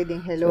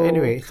paragliding. Hello. So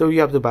anyway, so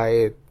you have to buy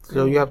it.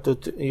 So you have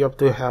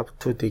to have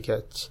 2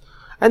 tickets.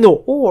 I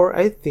know, or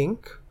I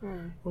think,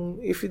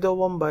 if you don't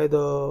want buy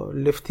the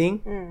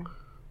lifting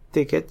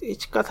ticket,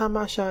 it's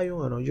kasama siya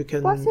yung ano, you can,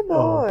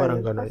 Possible.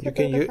 parang ganun. You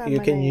Possible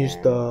can kasama na use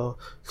yan. the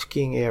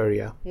skiing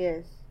area.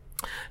 Yes.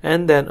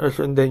 And then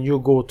you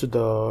go to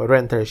the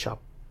rental shop.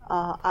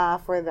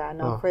 For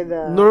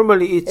the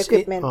Normally it's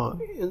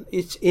equipment.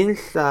 it's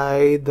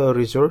inside the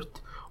resort,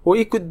 or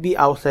it could be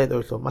outside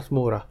also, mas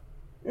mura.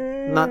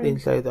 Not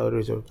inside the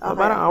resort.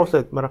 Parang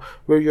outside, parang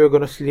where you're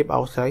gonna sleep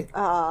outside.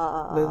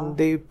 Then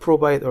they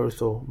provide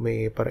also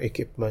may para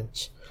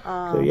equipment.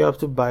 So you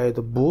have to buy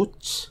the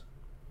boots,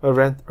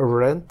 rent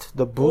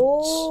the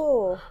boots.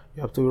 Oh.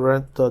 You have to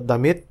rent the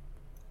damit.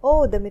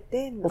 Oh, damit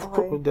din. Of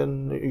Okay. course,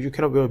 then you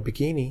cannot wear a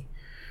bikini.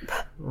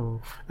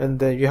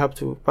 And then you have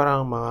to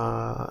parang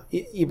mga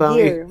ibang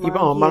Gear,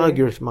 mga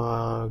gears,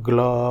 mga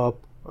glove,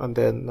 and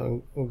then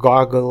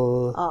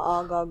goggle,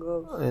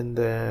 Goggles. and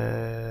then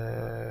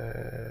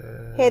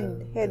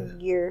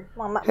Headgear.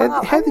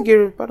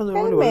 headgear parang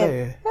normal wala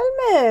eh. You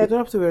Helmet.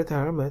 don't have to wear the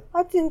helmet.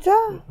 At yun siya.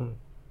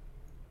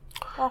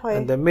 Okay.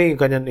 And then may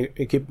ganyan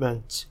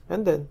equipment,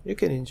 and then you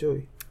can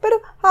enjoy. Pero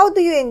how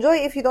do you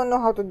enjoy if you don't know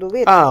how to do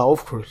it?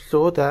 Of course,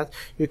 so that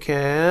you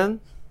can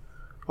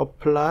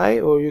apply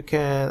or you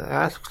can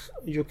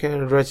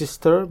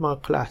register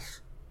mga class.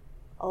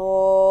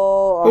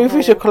 Oh, If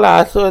it's a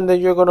class, and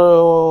then you're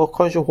gonna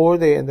consume whole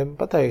day, and then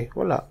patay,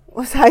 wala.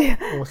 Sayang.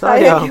 Oh,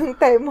 Sayang yung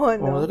time mo,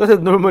 no? Kasi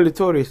normally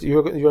tourists,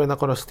 you're not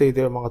gonna stay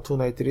there mga 2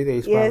 nights, 3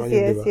 days. Yes, parang yun,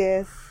 yes, diba?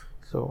 yes.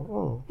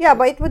 So, Yeah,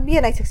 but it would be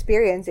a nice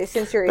experience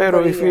since you're in Pero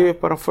Korea. if you're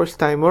parang first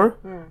timer,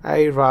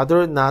 I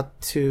rather not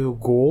to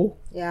go.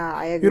 Yeah,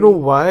 I agree. You know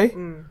why?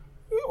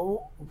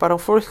 Parang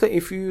first time,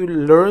 if you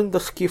learn the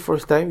ski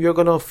first time, you're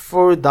gonna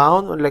fall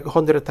down like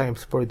 100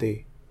 times per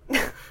day.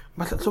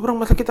 Sobrang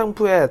masakit ang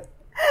puwet.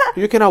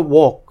 You cannot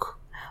walk.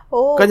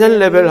 Oh, Ganyan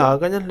really? level ha,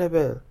 ganyan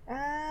level.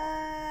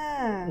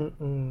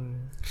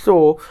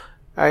 So,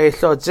 I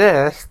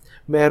suggest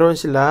meron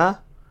sila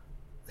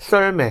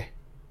Serme.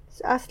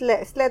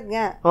 Sled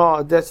nga.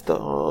 Oh, that's the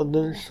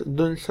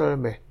dun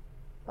Serme.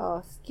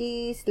 Oh,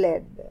 ski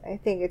sled. I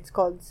think it's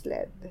called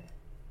sled.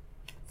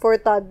 For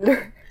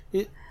toddler.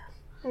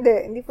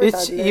 Hindi for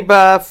It's toddler.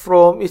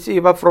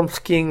 iba from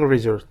skiing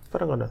resort.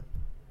 Parang gano'n.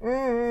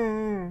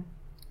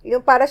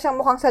 Yung para siyang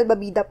mukhang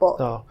salbabida po.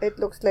 Oh. It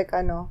looks like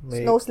snow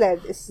sled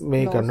is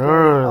May snow sled.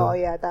 ganun. Oh,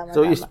 yeah, tama,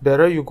 So, tama. it's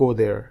better you go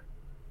there.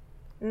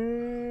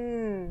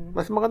 Mm.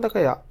 Mas maganda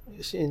kaya.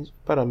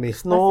 Para may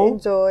Mas snow.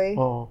 enjoy.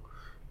 Oh.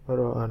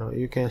 Pero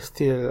you can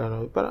still,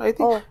 parang I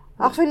think, Oh,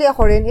 actually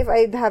ako rin, if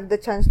I'd have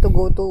the chance to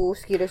go to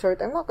ski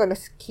resort, I'm not gonna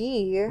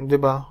ski. di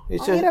ba?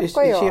 It's Ang hirap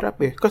kayo. hirap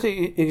eh.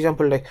 Kasi,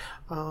 example like,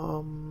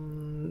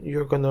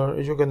 you're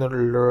gonna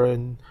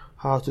learn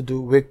how to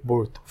do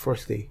wakeboard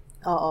first day.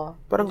 Oo.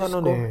 Parang Diyos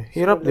ganun ko. eh.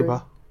 Hirap, di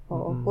ba?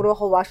 Oo. Puro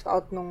ako washed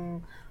out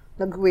nung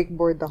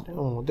nag-wakeboard ako.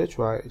 Oh, that's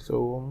why.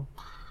 So,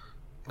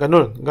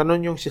 ganun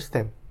yung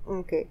system.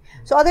 Okay.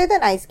 So, other than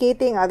ice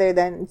skating, other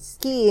than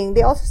skiing,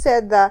 they also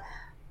said that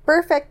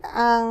perfect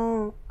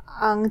ang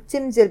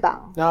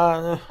Chimjilbang.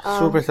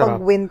 Super Pag sarap.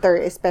 winter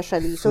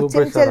especially. So,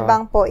 Super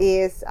Chimjilbang po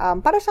is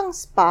para siyang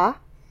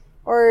spa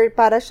or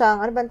para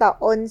siyang, ano ba ang tawag?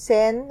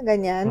 Onsen,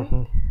 ganyan.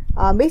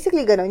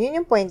 Basically, ganun.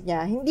 Yun yung point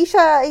niya. Hindi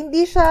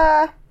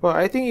siya Well,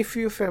 I think if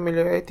you're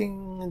familiar, I think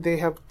they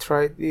have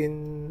tried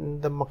in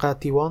the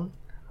Makati one.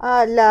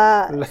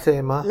 La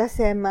Sema.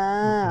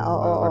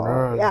 Oo.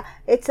 Ganun. Yeah,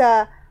 it's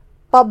a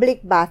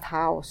public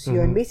bathhouse.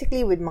 Yun.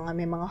 Basically, with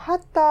may mga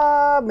hot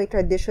tub, may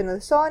traditional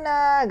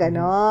sauna,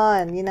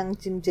 ganon. Yun ang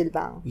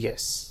Chimjilbang.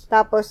 Yes.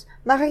 Tapos,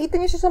 makikita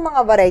niyo siya sa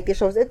mga variety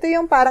shows. Ito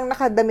yung parang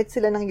nakadamit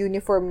sila ng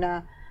uniform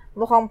na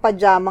mukhang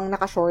pajamang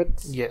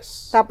naka-shorts.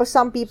 Yes. Tapos,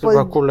 some people,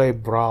 Sobrang kulay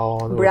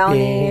brown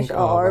brownish,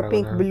 or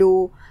pink,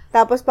 blue.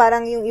 Tapos,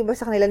 parang yung iba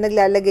sa kanila,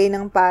 naglalagay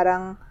ng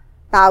parang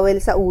towel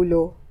sa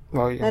ulo.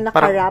 Oh, Na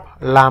naka-wrap.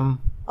 Lamb.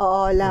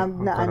 Oo,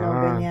 lamb na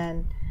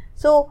ganyan.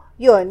 So,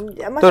 yun.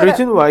 The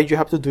reason why you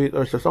have to do it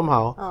also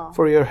somehow,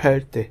 for your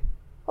health eh.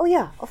 Oh,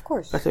 yeah, of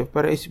course. Kasi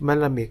para is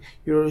malamig,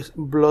 your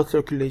blood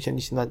circulation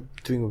is not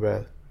doing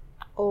well.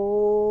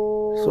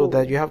 Oh. So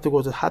that you have to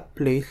go to hot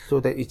place so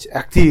that it's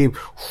active.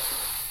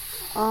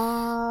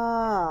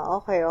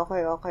 Okay.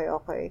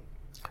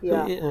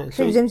 Yeah.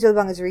 So,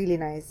 Chimjilbang is really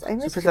nice. I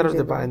miss super sarap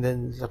diba? Chimjilbang. And then,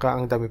 saka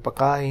ang dami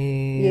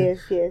pagkain.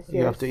 Yes.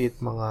 You have to eat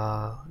mga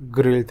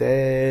grilled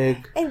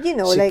egg, And you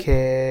know, like,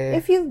 chicken.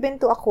 if you've been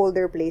to a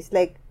colder place,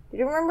 like,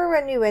 remember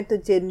when we went to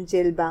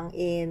Chimjilbang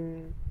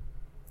in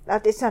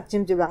At it's not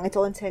Jimjilbang, it's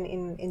onsen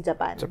in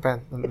Japan.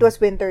 Japan. It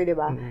was winter, di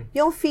ba?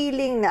 Yung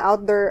feeling na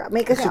outdoor,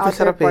 may kasi Super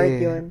outdoor sarap part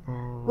eh. yun.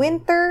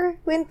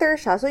 Winter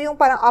siya. So, yung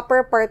parang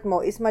upper part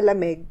mo is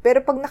malamig.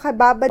 Pero pag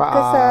nakababad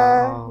ka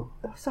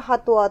sa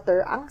hot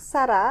water, ang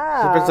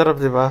sarap. Super sarap,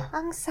 di ba?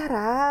 Ang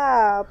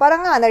sarap.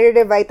 Parang nga,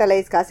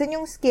 nare-revitalize ka. Kasi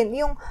yung skin,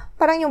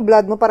 parang yung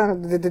blood mo, parang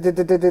Di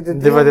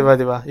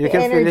ba? You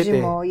can feel it energy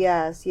mo.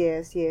 Yes.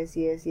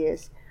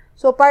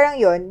 So, parang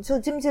yon. So,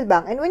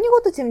 Jimjilbang. And when you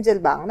go to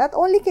Jimjilbang, not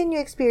only can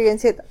you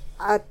experience it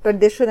a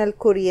traditional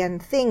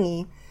Korean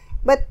thingy,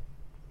 but,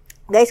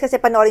 guys, kasi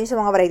panoorin nyo sa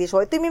mga variety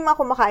show, ito yung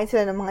mga kumakain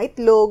sila ng mga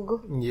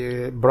itlog.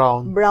 Yeah,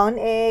 brown. Brown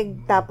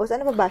egg. Tapos,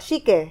 ano ba?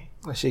 Shike.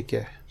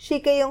 Shike.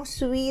 Shike yung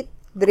sweet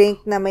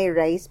drink na may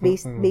rice,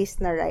 based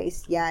na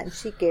rice. Yan,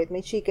 shike. May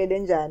shike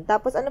din dyan.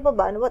 Tapos, ano pa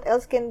ba? What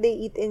else can they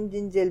eat in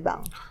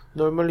Jimjilbang?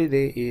 Normally,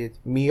 they eat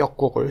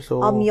miyokguk or so.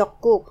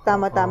 Miyokguk.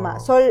 Tama.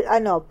 So,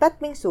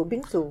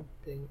 bingsu.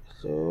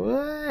 So,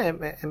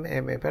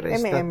 pero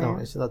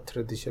it's not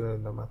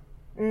traditional naman.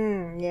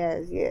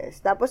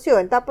 Yes. Tapos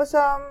yun.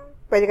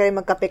 Pwede ka rin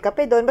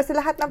magkape-kape doon. Basta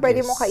lahat ng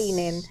pwede mong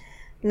kainin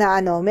na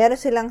meron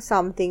silang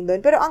something doon.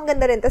 Pero ang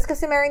ganda rin. Tapos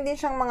kasi meron din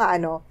siyang mga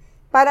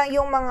parang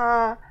yung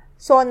mga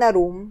sauna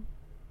room.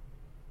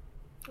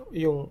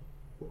 Yung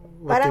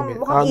parang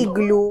mukhang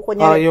igloo.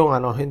 Kunyari,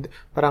 hindi,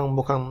 parang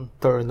mukhang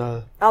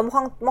thermal.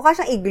 Mukha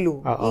siyang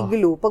igloo.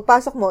 Igloo.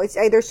 Pagpasok mo, it's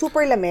either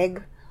super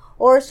lamig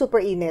or super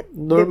init.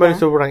 Normal,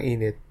 diba? sobrang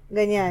init.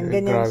 Ganyan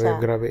siya.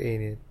 Grabe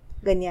init.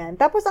 Ganyan.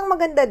 Tapos, ang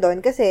maganda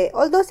doon, kasi,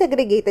 although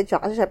segregated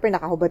siya, kasi syempre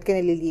nakahubad ka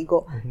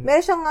naliligo,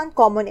 meron siyang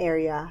common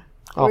area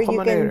where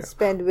you can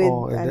spend with,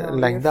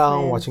 lying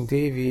down, watching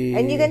TV.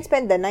 And you can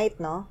spend the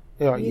night, no?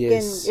 Yeah,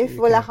 If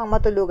wala kang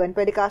matulugan,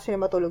 pwede ka actually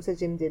matulog sa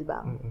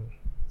Jimjilbang.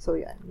 So,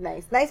 yun.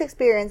 Nice. Nice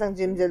experience ang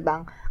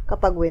Jimjilbang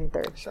kapag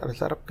winter.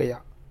 Sarap kaya.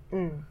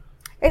 And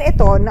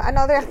ito,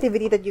 another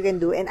activity that you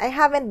can do, and I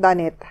haven't done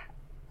it.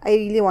 I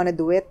really wanna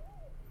do it.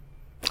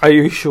 Are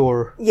you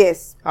sure?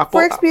 Yes.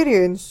 For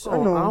experience.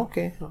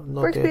 Okay.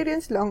 For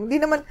experience lang.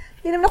 Di naman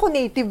ako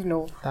native,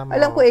 no? Tama.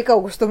 Alam ko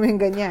ikaw, gusto mo yung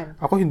ganyan.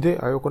 Ako hindi.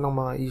 Ayoko ng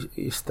mga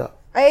isda.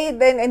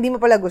 Then, hindi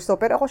mo pala gusto.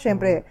 Pero ako,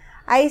 syempre,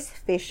 ice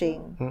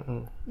fishing.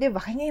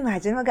 Diba? Can you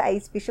imagine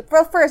mag-ice fishing?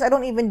 Well, first, I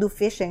don't even do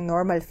fishing,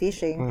 normal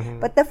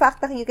fishing. But the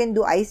fact that you can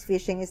do ice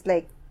fishing is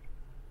like,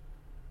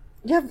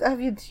 you've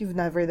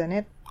never done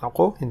it?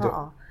 Ako? Hindi.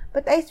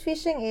 But ice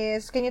fishing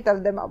is, can you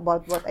tell them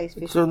about what ice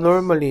fishing is? So,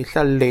 normally,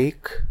 sa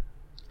lake.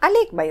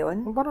 Lake ba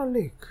yun? Parang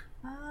lake.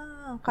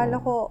 Kala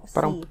ko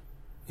sea.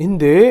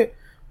 Hindi.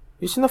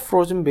 It's not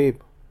frozen, babe.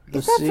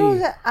 It's not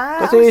frozen.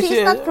 Sea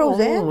is not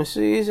frozen?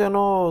 Sea is,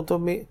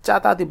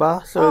 tsata,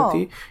 diba?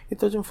 Salty. It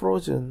wasn't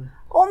frozen.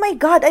 Oh my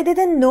God, I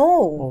didn't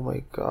know. Oh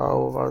my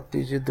God, what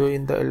did you do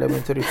in the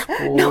elementary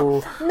school?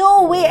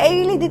 No way, I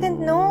really didn't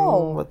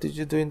know. What did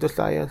you do in the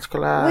science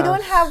class? We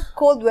don't have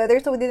cold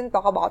weather, so we didn't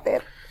talk about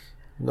it.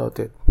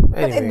 Noted.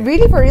 But Anyway. it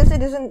really, for real,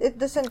 it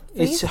doesn't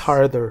freeze? It's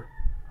harder.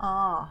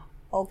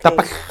 Okay.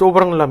 Tapos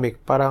sobrang lamig.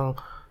 Parang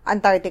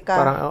Antarctica.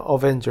 Parang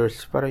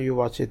Avengers. Parang you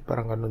watch it.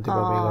 Parang ganun, di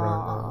ba? May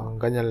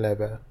ganun, ganyan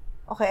level.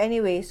 Okay,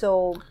 anyway.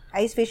 So,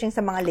 ice fishing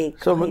sa mga lake.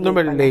 So,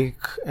 normal lake.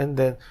 And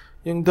then,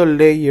 yung the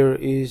layer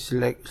is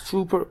like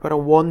super,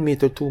 parang 1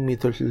 meter, 2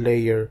 meters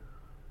layer.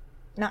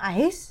 Ng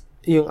ice?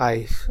 Yung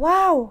ice.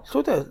 Wow!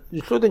 So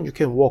then you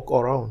can walk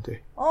around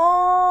eh.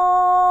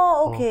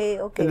 Okay.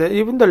 And then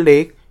even the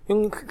lake,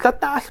 yung sa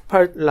taas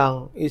part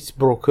lang is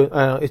broken,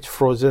 it's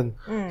frozen.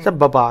 Sa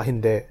baba,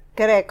 hindi.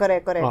 Correct.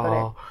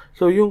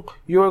 So you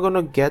are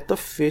gonna get the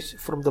fish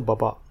from the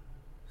baba.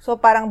 So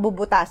parang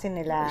bubutasin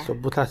nila. So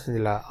butasin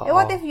nila.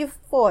 What if you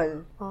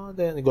fall?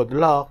 Then good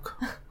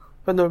luck.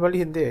 But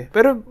normally hindi.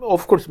 Pero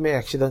of course may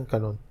accident ka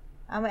nun.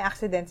 May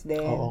accidents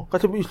din.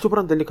 Kasi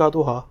sobrang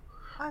delikado ha.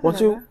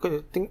 Once you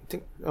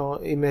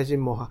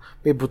imagine mo ha,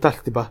 may butas,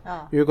 di ba?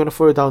 You're gonna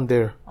fall down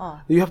there.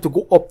 You have to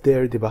go up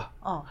there, di ba?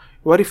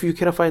 What if you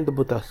cannot find the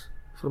butas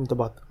from the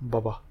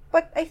baba?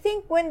 But I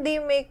think when they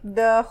make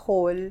the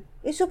hole,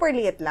 is super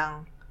liit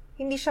lang.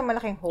 Hindi siya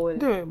malaking hole.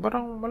 Hindi,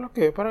 parang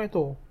malaki. Parang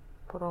ito.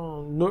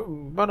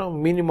 Parang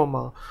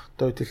minimum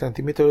 30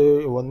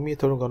 centimeter, 1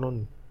 meter,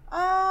 ganun.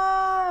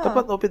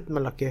 Dapat opit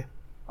malaki.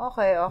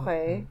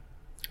 Okay.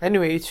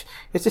 Anyway,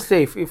 it's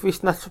safe. If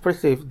it's not super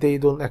safe, they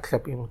don't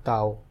accept yung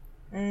tao.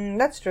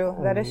 That's true.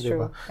 That is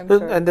true. I'm So,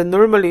 sure. and then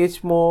normally,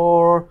 it's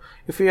more,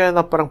 if you're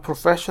not parang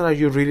professional,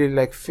 you really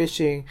like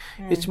fishing,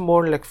 it's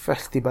more like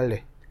festival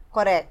eh.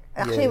 Correct.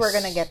 Actually, Yes. we're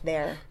gonna get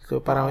there. So,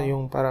 parang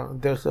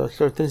there's a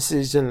certain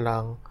season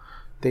lang,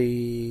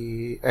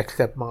 they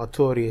accept mga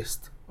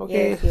tourists.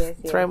 Okay, Yes.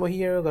 try mo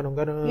here, ganun.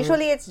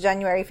 Usually, it's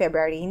January,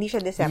 February. Hindi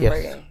siya December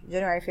Yes.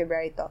 January,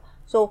 February to.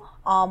 So,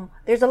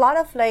 there's a lot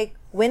of like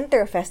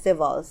winter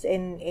festivals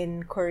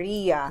in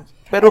Korea.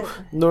 Pero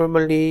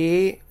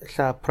normally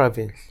sa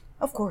province,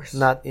 Of course.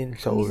 not in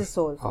Seoul. Hindi sa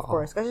Seoul, of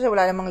course. Kasi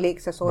wala namang lake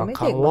sa Seoul. May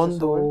lake ba sa Seoul?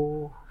 Gangwon-do.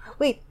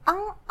 Wait,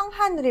 ang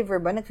Han River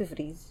ba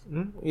nagfi-freeze?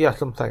 Yeah,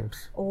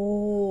 sometimes.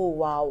 Oh,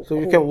 wow. So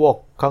you can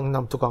walk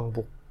Gangnam to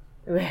Gangbuk.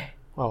 Weh.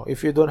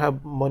 If you don't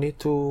have money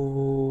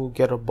to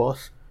get a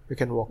bus, We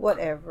can walk.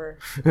 Whatever.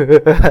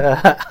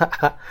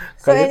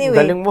 So anyway,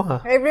 galing mo, ha?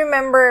 I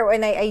remember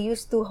when I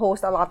used to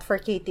host a lot for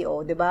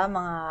KTO, di ba?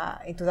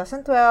 Mga in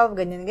 2012,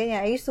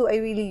 ganyan-ganyan. I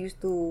really used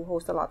to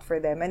host a lot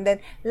for them. And then,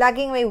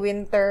 laging may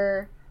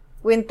winter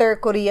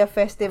Korea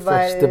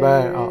Festival.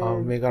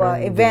 May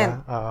karoon,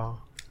 event. Diba?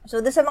 So,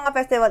 doon sa mga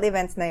festival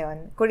events na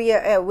yon,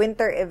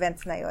 winter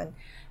events na yon,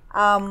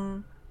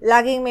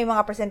 laging may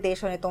mga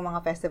presentation itong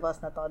mga festivals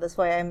na to. That's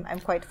why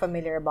I'm quite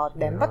familiar about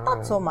them. But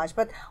not so much.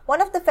 But one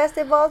of the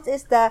festivals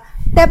is the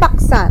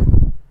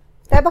Taebaksan.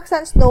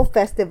 Taebaksan Snow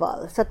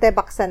Festival sa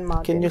Taebaksan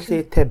Mountain. Can you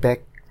say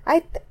Tebek?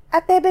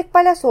 Tebek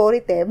pala.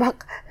 Sorry,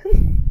 Tebak.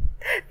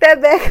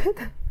 Tebek.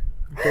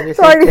 Can you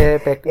say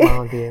Tebek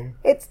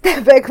Mountain? It's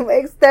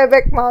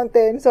Tebek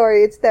Mountain.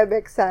 Sorry, it's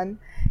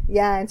Taebaksan.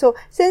 Yan. So,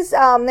 since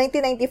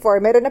 1994,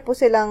 meron na po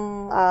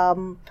silang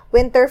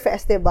winter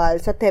festival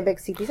sa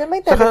Tebek City. Saan may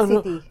Tebek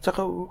City?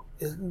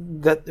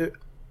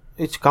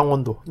 It's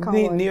Gangwon-do.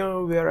 Near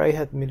where I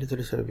had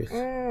military service.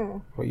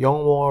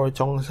 Yeongwon,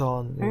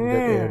 Cheongsan, in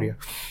that area.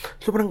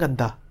 Sobrang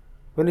ganda.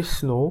 When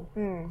it's snow,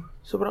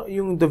 sobrang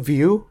the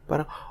view,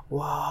 parang,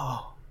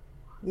 wow.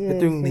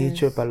 Yes, ito yung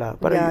nature pala.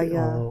 Parang,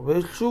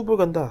 super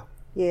ganda.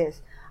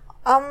 Yes.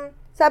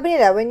 Sabi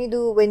nila, when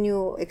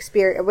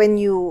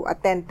you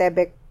attend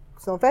Tebek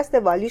Snow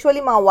Festival, usually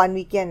mga 1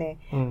 week yan eh.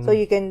 So,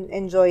 you can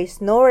enjoy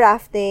snow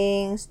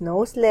rafting,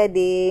 snow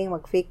sledding,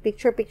 mag-fake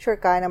picture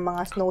ka ng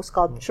mga snow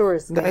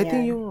sculptures. I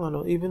think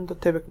even the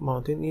Tebek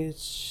Mountain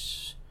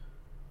is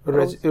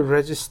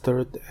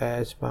registered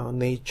as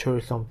nature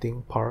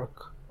something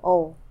park.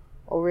 Oh,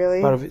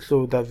 really?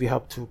 So that we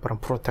have to parang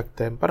protect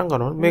them. Parang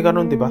ganon. May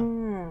ganon, di ba?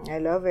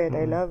 I love it.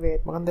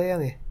 Maganda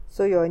yan eh.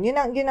 So, yun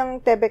ang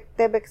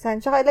Taebaksan.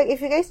 Tsaka, like, if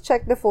you guys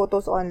check the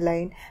photos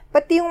online,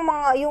 pati yung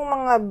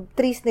mga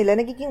trees nila,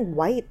 nagiging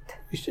white.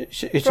 It's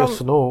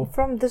just snow.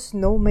 From the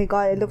snow, my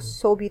God, it looks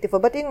so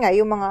beautiful. But yun nga,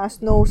 yung mga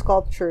snow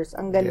sculptures,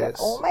 ang ganda.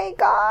 Yes. Oh my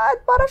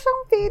God, para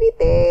siyang fairy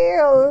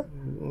tale.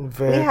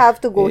 We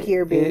have to go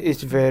here, babe.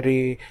 It's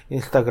very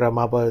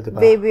Instagrammable, diba?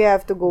 Babe, we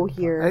have to go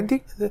here. I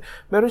think,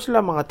 meron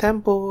sila mga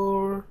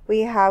temple.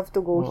 We have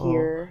to go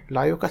here.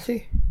 Layo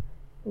kasi.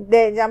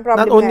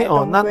 Not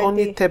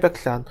only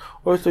Taebaksan,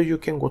 also you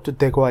can go to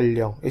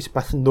Daegwallyeong. It's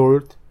past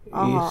north,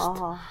 east.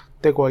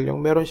 Daegwallyeong,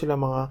 meron sila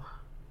mga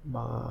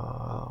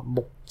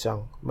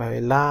mukjang.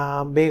 May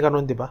lamb, may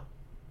ganon, di ba?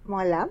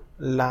 Mga lamb?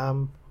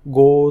 Lamb,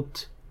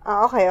 goat.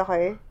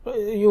 Okay.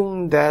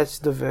 Yung that's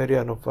the very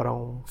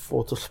parang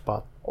photo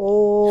spot.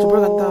 Oh.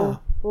 Super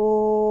ganda.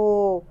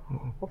 Oh.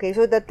 Okay,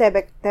 so the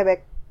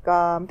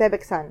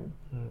Taebaksan.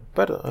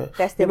 Pero,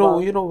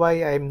 festival. you know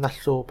why I'm not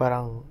so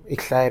parang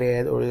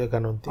excited or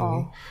ganon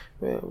thing.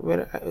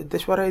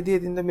 That's what I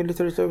did in the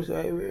military service.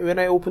 When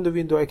I open the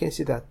window, I can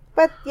see that.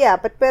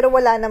 Pero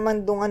wala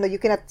naman dung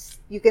you cannot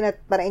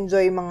parang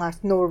enjoy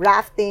mga snow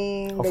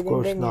rafting, of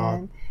course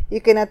not. You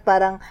cannot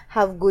parang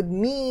have good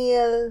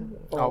meal.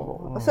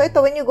 So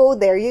ito, when you go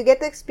there, you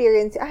get to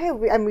experience,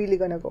 I'm really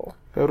gonna go.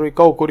 Pero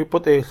ikaw,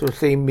 kuripot so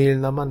same meal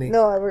naman eh.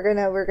 No, we're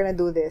gonna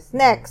do this.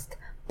 Next,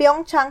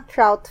 Pyeongchang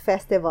Trout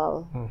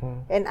Festival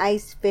and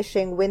Ice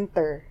Fishing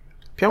Winter.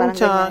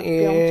 Pyeongchang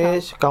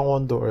is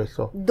Gangwon-do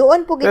also.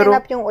 Doon po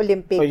ginanap yung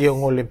Olympics.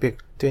 Yung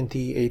Olympic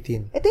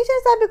 2018. Ito yung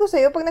sinasabi ko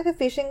sa'yo, pag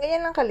nag-fishing,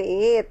 ganyan lang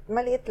kaliit.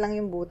 Maliit lang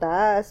yung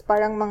butas.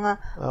 Parang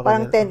 10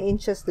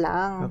 inches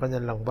lang.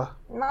 Ganyan lang ba?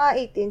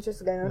 Mga 8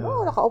 inches, gano'n.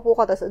 Nakaupo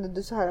ka, tapos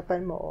doon sa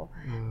harapan mo.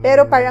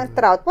 Pero parang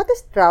trout. What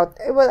is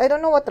trout? Well, I don't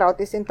know what trout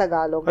is in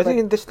Tagalog. I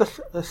think this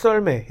the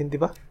salme, hindi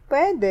ba?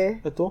 Pwede.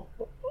 Ito?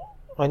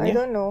 I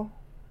don't know.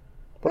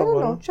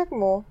 Check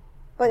mo.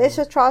 But it's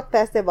a trout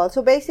festival.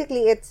 So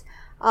basically, it's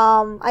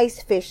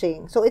ice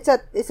fishing. So it's a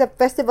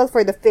festival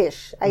for the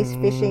fish. Ice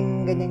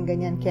fishing,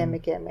 ganyan,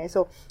 keme.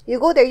 So you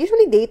go there.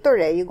 Usually day tour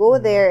You go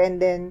there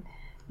and then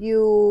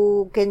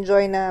you can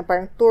join a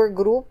parang tour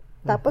group.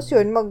 Tapos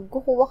yun,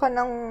 magkukuha ka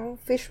ng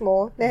fish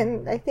mo.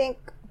 Then I think,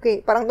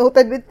 okay, parang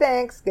noted with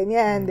thanks.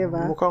 Ganyan, di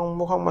ba?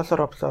 Mukhang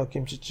masarap sa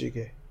kimchi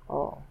jjigae.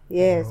 Oh,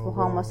 yes.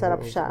 Mukhang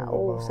masarap siya.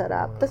 Oh,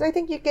 sarap. Tapos I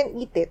think you can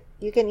eat it.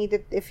 You can eat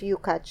it if you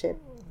catch it.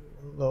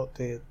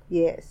 Noted.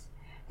 Yes.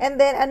 And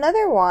then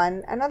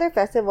another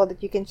festival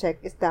that you can check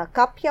is the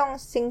Kapyong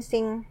Sing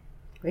Sing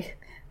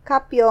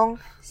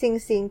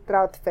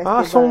Trout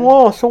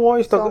Festival.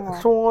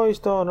 Songo is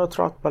the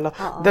trout pala.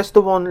 That's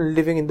the one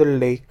living in the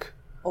lake.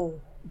 Oh.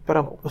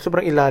 Parang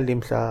sobrang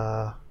ilalim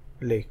sa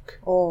lake.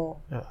 Oh.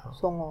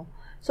 Songo.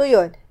 So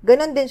yun,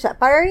 ganun din siya.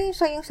 Parang rin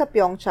siya yung sa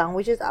Pyeongchang,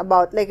 which is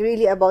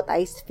really about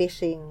ice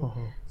fishing.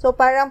 So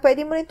parang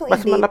pwede mo rin itong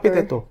mas malapit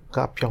ito,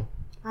 Gapyeong.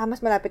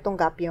 Mas malapit itong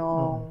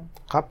Gapyeong.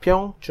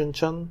 Gapyeong,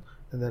 Chuncheon,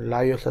 and then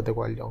layo sa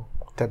Daegwallyeong,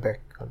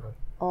 Tebek.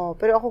 Oh,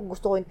 pero ako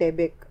gusto ko yung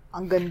Tebek.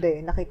 Ang ganda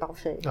eh. Nakita ko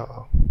siya eh.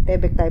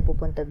 Tebek tayo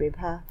pupunta, babe,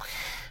 ha?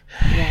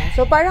 Yeah.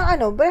 So parang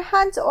but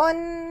hands-on,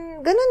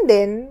 ganun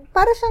din.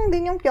 Para siyang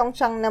din yung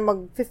Pyeongchang na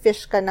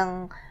mag-fish ka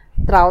ng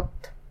trout.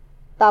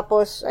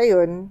 Tapos,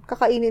 ayun,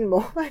 kakainin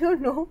mo. I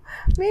don't know.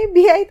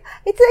 Maybe,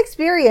 it's an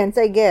experience,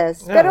 I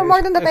guess. Yeah, pero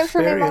more than the time,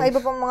 sure, may mga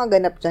iba pang mga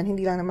ganap dyan.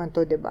 Hindi lang naman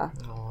to, diba?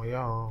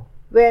 Yeah.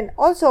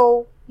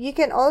 Also, you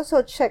can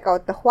also check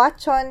out the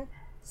Hwacheon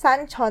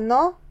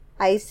Sanchono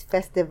Ice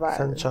Festival.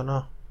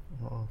 Sanchono.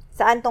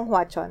 Saan tong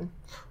Hwacheon?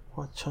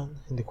 Hwacheon?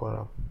 Hindi ko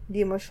alam.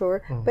 Di mo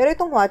sure. Pero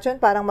itong Hwacheon,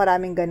 parang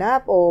maraming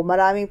ganap o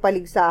maraming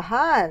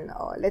paligsahan.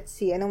 O, let's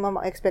see,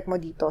 anong expect mo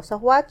dito? Sa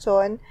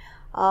Hwacheon,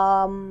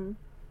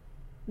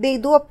 they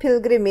do a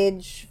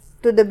pilgrimage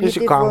to the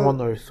beautiful... It's Gangwon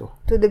also.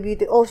 To the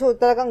beauty... Oh, so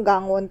talagang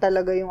Gangwon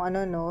talaga yung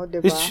no?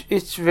 Diba?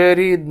 It's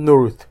very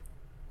north.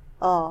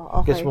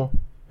 Oh, okay. Guess mo?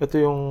 Ito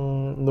yung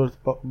north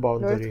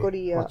boundary. North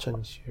Korea.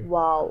 Hwacheon is here.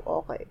 Wow,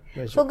 okay.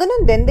 Medyo. So,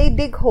 ganun din, they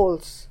dig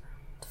holes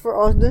for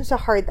us dun sa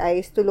hard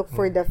ice to look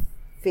for the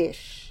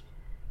fish.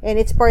 And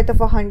it's part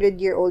of a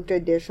 100-year-old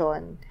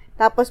tradition.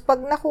 Tapos,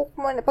 pag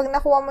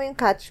nakuha mo yung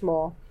catch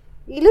mo,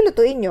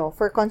 ilulutuin nyo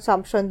for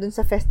consumption dun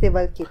sa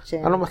festival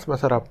kitchen. Ano mas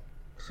masarap?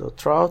 So,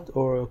 trout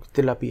or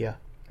tilapia?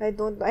 I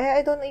don't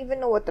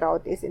even know what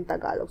trout is in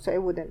Tagalog, so I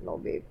wouldn't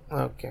know, babe.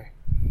 Okay.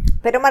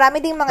 Pero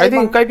marami ding mga I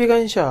think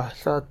kaibigan siya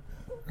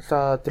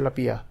sa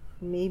tilapia.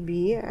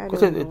 Maybe. I don't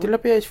Kasi know.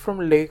 tilapia is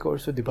from lake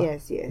also, di ba?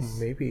 Yes.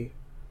 Maybe.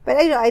 But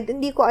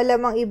hindi ko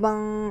alam ang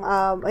ibang,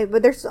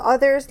 but there's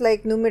others,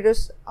 like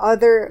numerous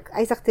other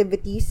ice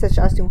activities, such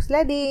as yung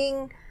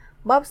sledding,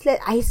 bobsled,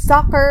 ice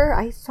soccer.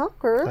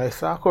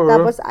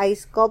 Tapos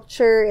ice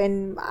sculpture,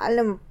 and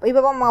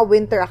iba pang mga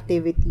winter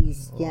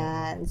activities.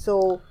 Yan.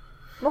 So,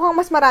 mukhang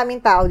mas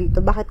maraming tao dito.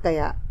 Bakit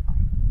kaya?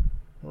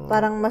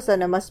 Parang mas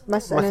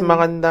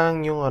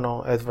magandang yung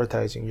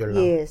advertising yun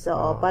lang. Yes,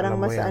 oo. Parang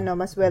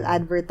mas well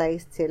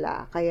advertised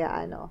sila. Kaya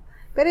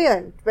Pero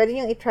yun, pwede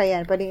nyo i-try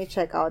yan. Pwede nyo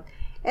i-check out.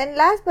 And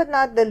last but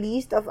not the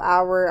least of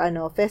our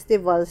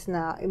festivals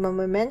na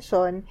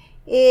i-mention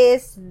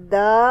is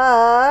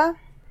the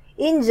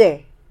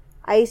Inje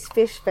Ice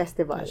Fish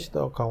Festival. It's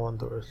the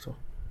Gangwon-do also.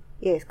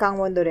 Yes,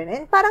 Gangwon-do rin.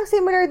 And parang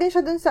similar din siya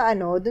dun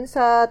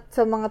sa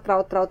mga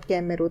trout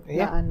kemerut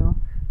na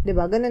 'di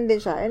ba? Ganun din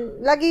siya.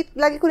 And lagi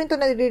ko rin 'to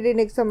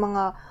naririnig sa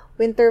mga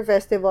winter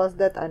festivals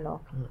that that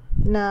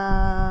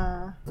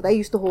I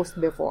used to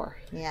host before.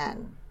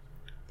 Yan.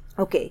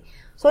 Okay.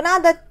 So now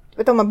that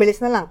ito mabilis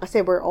na lang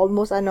kasi we're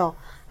almost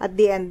at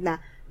the end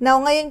na.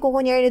 Now ngayon kung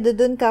kunyari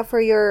doon ka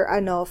for your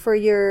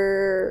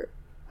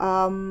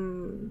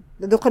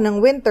doon ka ng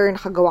winter,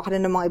 nakagawa ka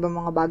na ng mga ibang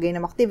mga bagay na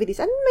activities,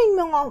 ano may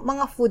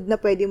mga food na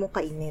pwede mong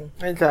kainin?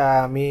 Ang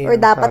dami. Or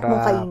dapat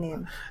mong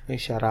kainin?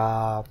 Ang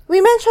sarap. We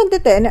mentioned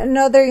it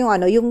another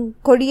yung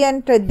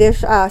Korean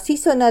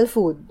seasonal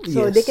food.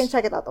 So, Yes. they can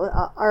check it out on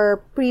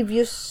our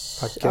previous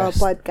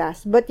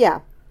podcast. But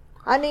yeah,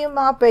 ano yung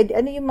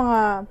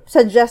mga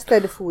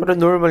suggested food? But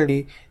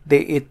normally,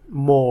 they eat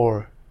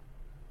more?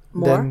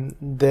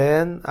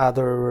 than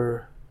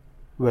other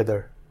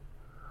weather.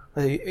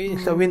 Kasi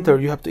sa winter,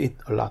 you have to eat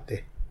a lot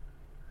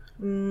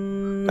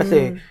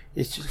Kasi,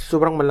 it's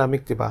sobrang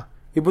malamig, diba?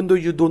 Even though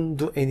you don't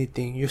do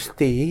anything, you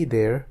stay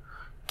there,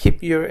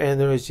 keep your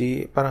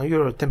energy, parang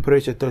your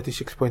temperature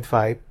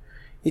 36.5,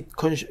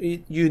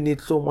 you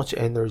need so much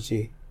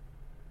energy.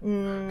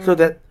 So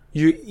that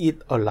you eat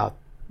a lot.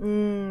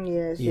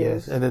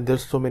 Yes. And then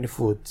there's so many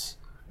foods.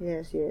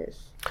 Yes.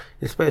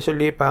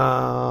 Especially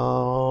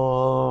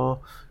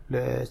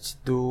let's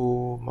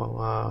do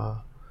mga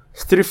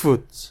street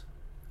foods.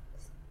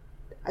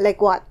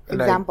 Like what?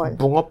 Example? Like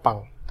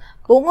bungopang.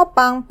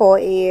 Bungopang po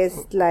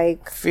is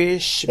like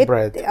fish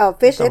bread.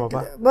 Fish.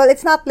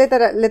 It's not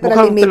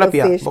literally made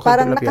tilapia. of fish.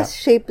 Parang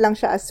naka-shape lang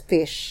siya as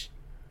fish.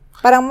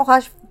 Parang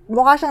mukha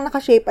siyang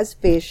naka-shape as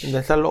fish. And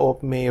then sa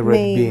loob may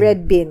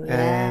red bean.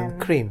 And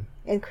cream.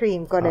 And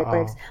cream,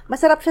 correct.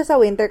 Masarap siya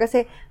sa winter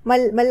kasi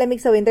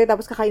malamig sa winter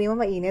tapos kakainin mo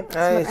mainit.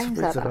 Ay,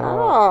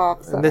 sarap.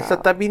 And then sa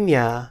tabi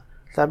niya,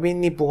 sabi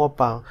ni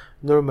Bungopang,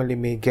 normally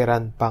may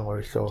geranpang or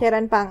so.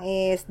 Geranpang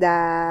is the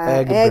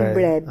egg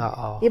bread.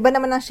 Iba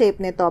naman ang shape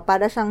nito.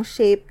 Para siyang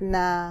shape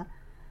ng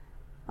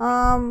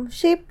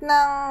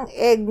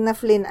egg na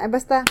flin. Ay,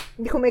 basta,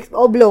 hindi ko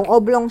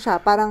oblong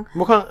siya. Parang,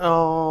 mukhang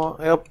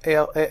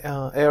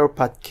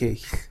airpod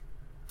case.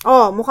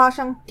 Mukha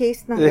siyang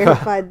case ng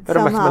airpod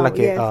pero somehow. Mas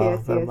malaki.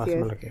 Yes.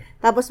 Malaki.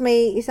 Tapos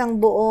may isang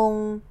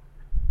buong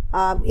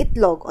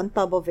itlog on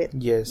top of it.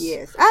 Yes.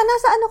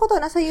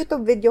 Nasa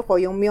YouTube video ko,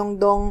 yung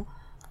Myeongdong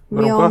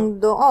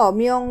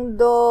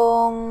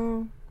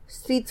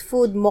street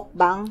food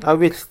mukbang.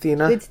 With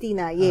Stina? With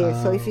Stina,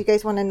 yes. So, if you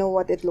guys wanna know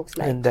what it looks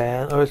like. And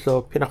then,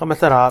 also,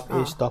 pinakamasarap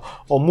is the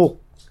omuk.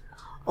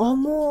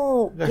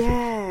 Omuk,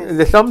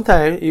 yes.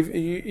 Sometimes,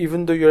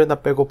 even though you're in a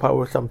Pegopa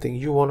or something,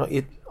 you wanna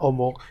eat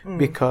omuk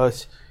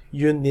because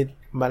you need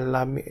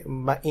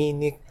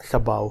mainit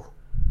sabaw.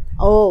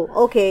 Oh,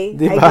 okay.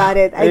 Diba?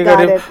 I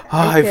got it.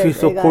 I feel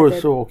so cold.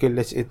 So, okay,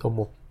 let's eat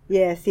omuk.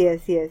 Yes.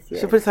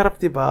 Super sarap,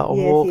 diba?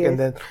 Omuk. Yes. And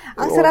then,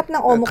 ang sarap ng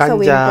omuk sa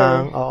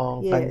winter.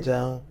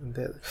 Kanjang. And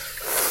then,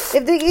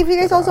 if you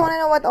guys also wanna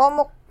know what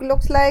omuk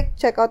looks like,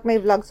 check out my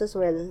vlogs as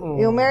well.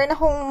 Yung meron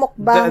akong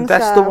mukbang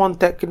that's the one,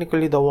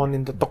 technically the one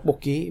in the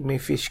tteokbokki,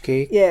 may fish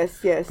cake. Yes.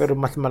 Pero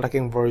mas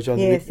malaking version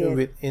with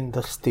in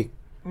the stick.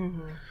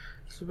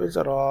 Super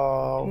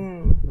sarap.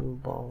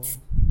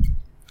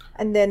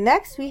 And then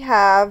next we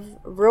have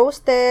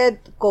roasted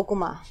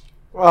kokuma.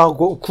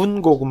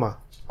 Kun Goguma.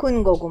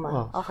 Kun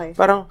Goguma. Okay.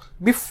 Parang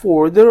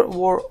before there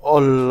were a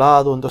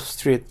lot on the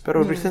street,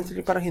 pero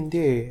recently parang hindi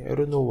eh. I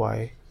don't know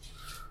why.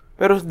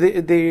 Pero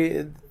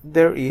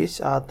there is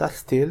that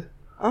still.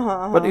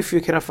 But if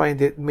you cannot find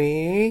it,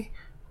 may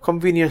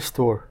convenience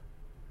store.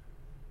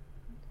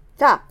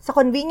 Sa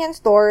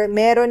convenience store,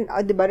 meron,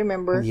 di ba,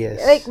 remember?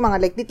 Yes.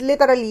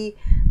 Literally,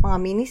 mga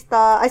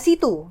Minista,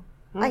 C2.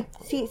 Ay,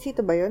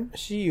 C2 ba yun?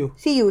 CU,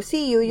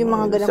 yung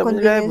mga ganang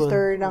convenience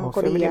store ng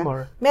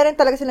Korea. Meron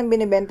talaga silang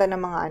binibenta ng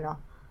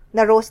mga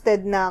na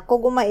roasted na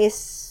koguma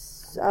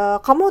is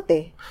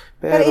kamote.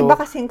 Pero iba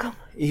kasing kamote.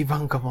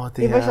 Ibang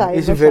kamote. Iba siya.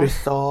 It's very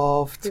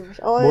soft.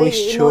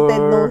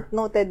 Moisture.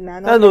 Noted na.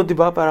 Di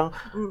ba? Parang,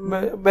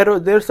 pero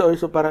there's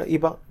also parang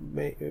ibang,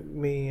 may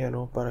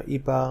parang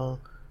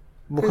ibang,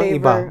 mukhang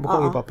iba.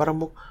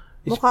 Parang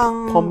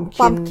mukhang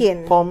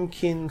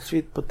pumpkin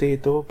sweet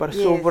potato. Parang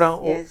sobrang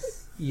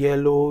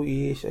yellow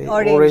is,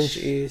 orange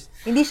is.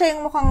 Hindi siya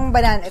yung mukhang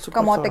banana,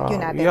 kamote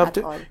yun natin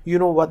at all. You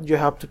know what you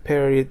have to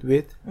pair it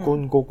with?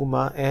 Kun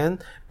Goguma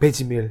and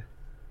veggie meal.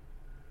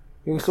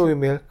 Yung soy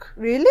milk.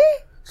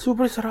 Really?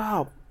 Super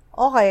sarap.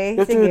 Okay,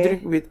 you have sige. to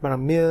drink with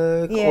parang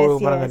milk or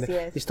parang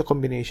ganun. It's the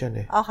combination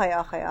eh. Okay.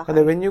 And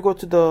then when you go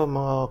to the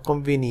mga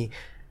conveni,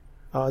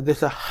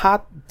 there's a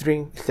hot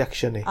drink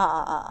section eh.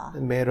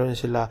 Meron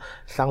sila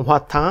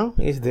sanghwatang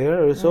is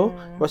there also.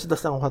 What's the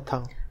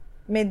sanghwatang?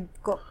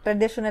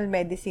 Traditional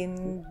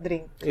medicine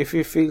drink. If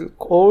you feel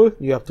cold,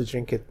 you have to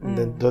drink it. And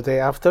then the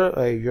day after,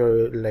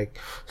 you're like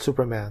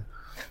Superman.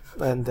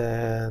 And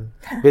then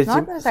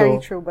not necessarily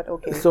true, but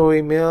okay.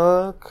 Soy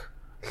milk,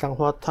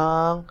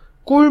 sanghwatang,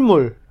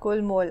 kulmul,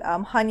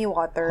 honey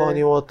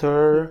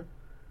water,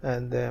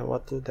 and then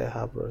what do they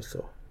have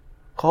also?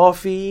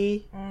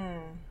 Coffee,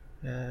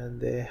 and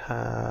they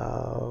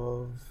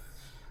have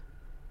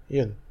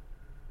yun.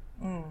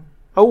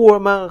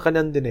 Mga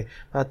kanan din eh.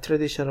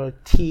 Traditional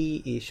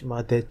tea is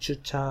mga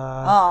dechucha,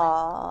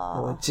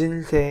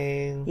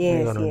 ginseng.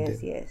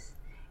 Yes.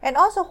 And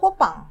also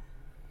hopang.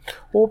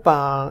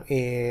 Hopang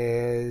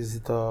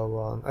is the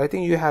one. I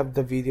think you have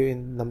the video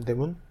in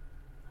Namdaemun.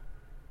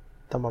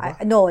 Tama ba?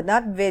 No,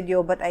 not video,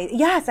 but I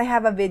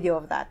have a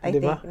video of that. I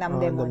diba? think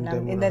Namdaemun.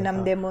 In the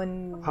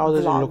Namdaemun how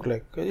does vlog. it look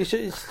like?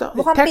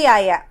 Mukhang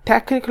piyaya.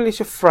 Technically,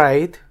 it's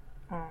fried.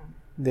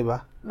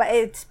 Diba? But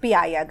it's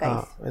piyaya,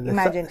 guys.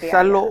 Imagine piyaya. Sa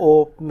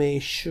loob,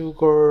 may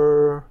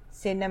sugar,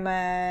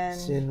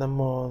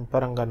 cinnamon,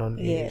 parang ganon.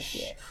 Yes.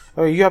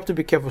 You have to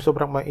be careful.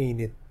 Sobrang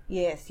mainit.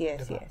 Yes.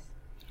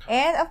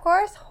 And of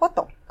course,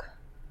 hotok.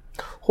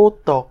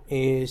 Hotok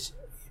is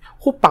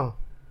hupang.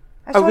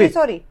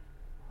 Sorry.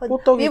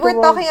 Hotok, we were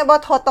talking about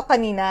hotok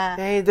kanina.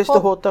 There's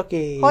the hotok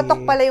eh.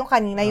 Hotok pala yung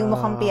kanina, yung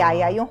mukhang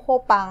piyaya. Yung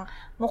hopang,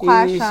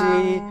 mukha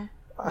siyang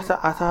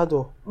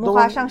asado.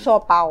 Mukha siyang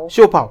siopaw.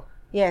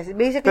 Yes,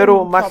 basically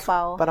pero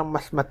siopaw. Parang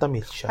mas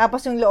matamis siya.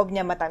 Tapos yung loob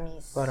niya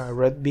matamis. Parang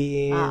red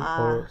bean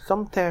or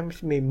sometimes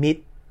may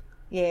meat.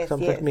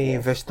 Sometimes may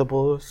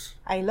vegetables.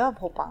 I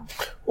love hopang.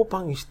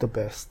 Hopang is the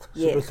best.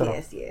 Yes.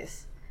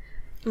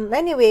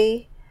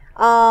 Anyway,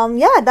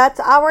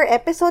 that's our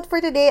episode for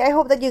today. I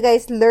hope that you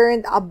guys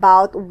learned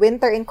about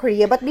winter in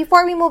Korea. But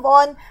before we move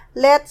on,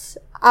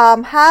 let's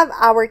have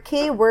our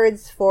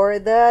keywords for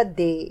the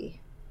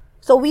day.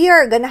 So we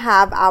are gonna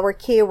have our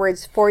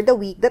keywords for the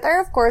week that are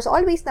of course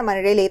always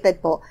naman related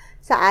po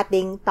sa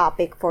ating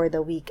topic for the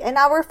week. And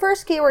our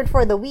first keyword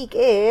for the week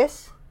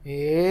is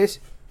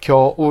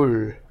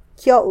겨울.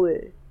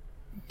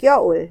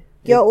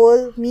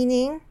 Gyeol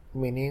meaning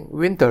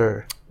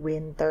winter.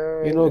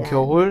 You know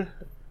겨울?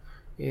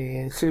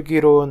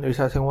 슬기로운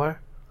의사생활?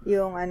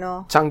 Yung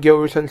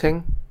장겨울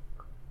선생?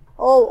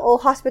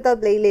 hospital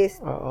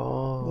playlist.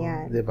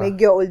 Yan. Diba? May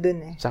gyeol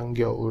dun eh.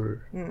 장겨울.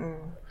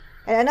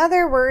 And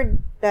another word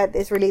that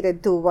is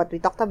related to what we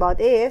talked about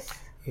is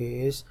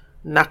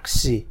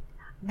낚시.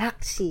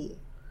 Nakshi.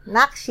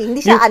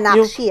 Hindi siya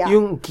anaksi.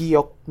 Yung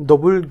giyok,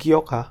 double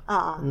giyok ha.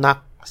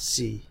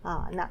 낚시.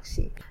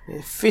 Nakshi.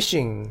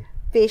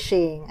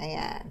 Fishing.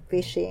 Ayan.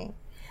 Fishing.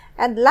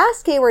 And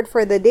last keyword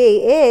for the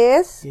day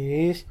is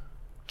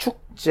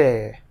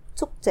축제.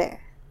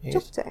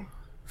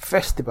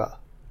 Festival.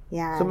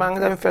 Yan. So,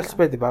 mga daming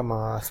festival, di ba?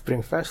 Mga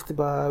spring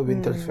festival,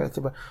 winter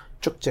festival,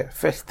 축제,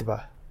 festival.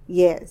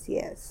 Yes.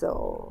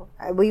 So,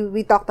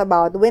 we talked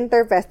about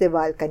winter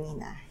festival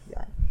kanina.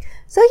 Yun.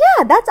 So,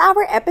 that's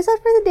our episode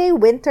for the day,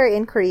 Winter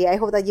in Korea. I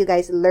hope that you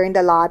guys learned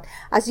a lot.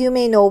 As you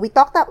may know, we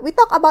talk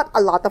about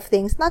a lot of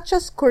things, not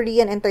just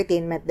Korean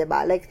entertainment,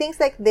 diba? Like, things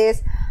like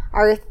this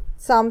are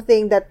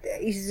something that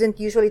isn't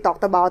usually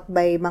talked about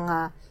by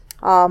mga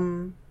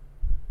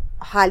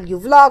Hallyu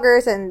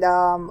vloggers and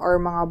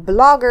or mga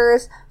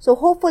bloggers. So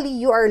hopefully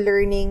you are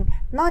learning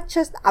not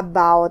just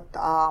about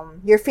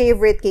your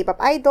favorite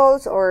K-pop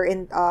idols or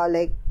in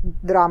like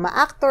drama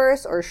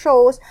actors or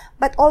shows,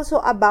 but also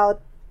about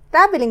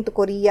traveling to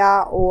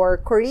Korea or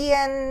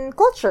Korean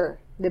culture,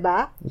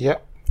 diba? Yeah.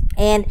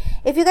 And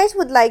if you guys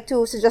would like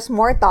to suggest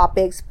more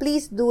topics,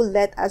 please do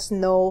let us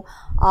know.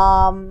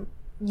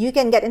 you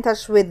can get in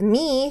touch with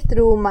me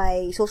through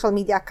my social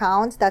media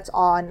accounts. That's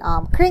on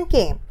Kring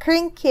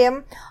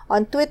Kim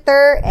on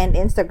Twitter and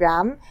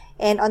Instagram.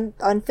 And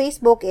on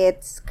Facebook,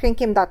 it's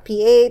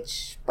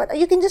kringkim.ph. But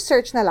you can just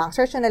search na lang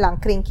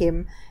Kring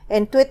Kim.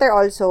 And Twitter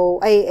also,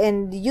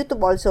 and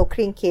YouTube also,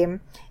 Kring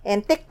Kim.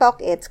 And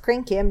TikTok, it's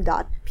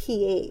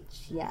kringkim.ph.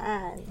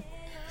 Yan.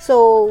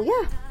 So,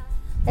 yeah.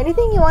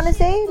 Anything you want to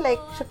say? Like,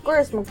 of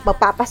course,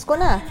 magpapasko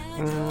na.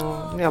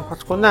 Yeah,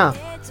 Pasko na.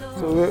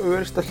 So,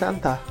 where's the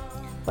Santa?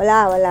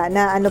 Wala.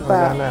 Na ano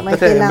pa, Wala na. may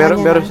Kasi kailangan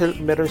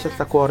niya. meron siya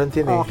sa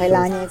quarantine eh. Oh,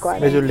 kailangan niya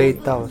i-quarantine. Medyo late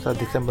daw. Sa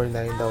December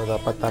 9 daw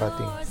dapat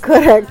tarating.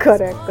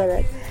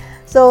 Correct.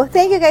 So,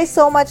 thank you guys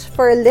so much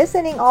for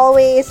listening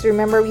always.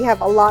 Remember, we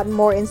have a lot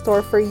more in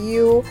store for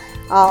you.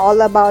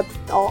 All about,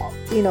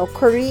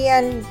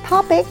 Korean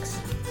topics.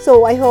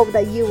 So, I hope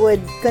that you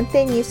would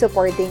continue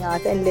supporting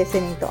us and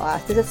listening to us.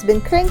 This has been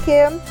Kring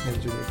Kim. And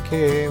Julie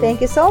Kim.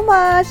 Thank you so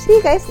much. See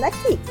you guys next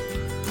week.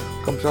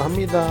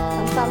 감사합니다.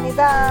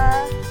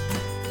 감사합니다.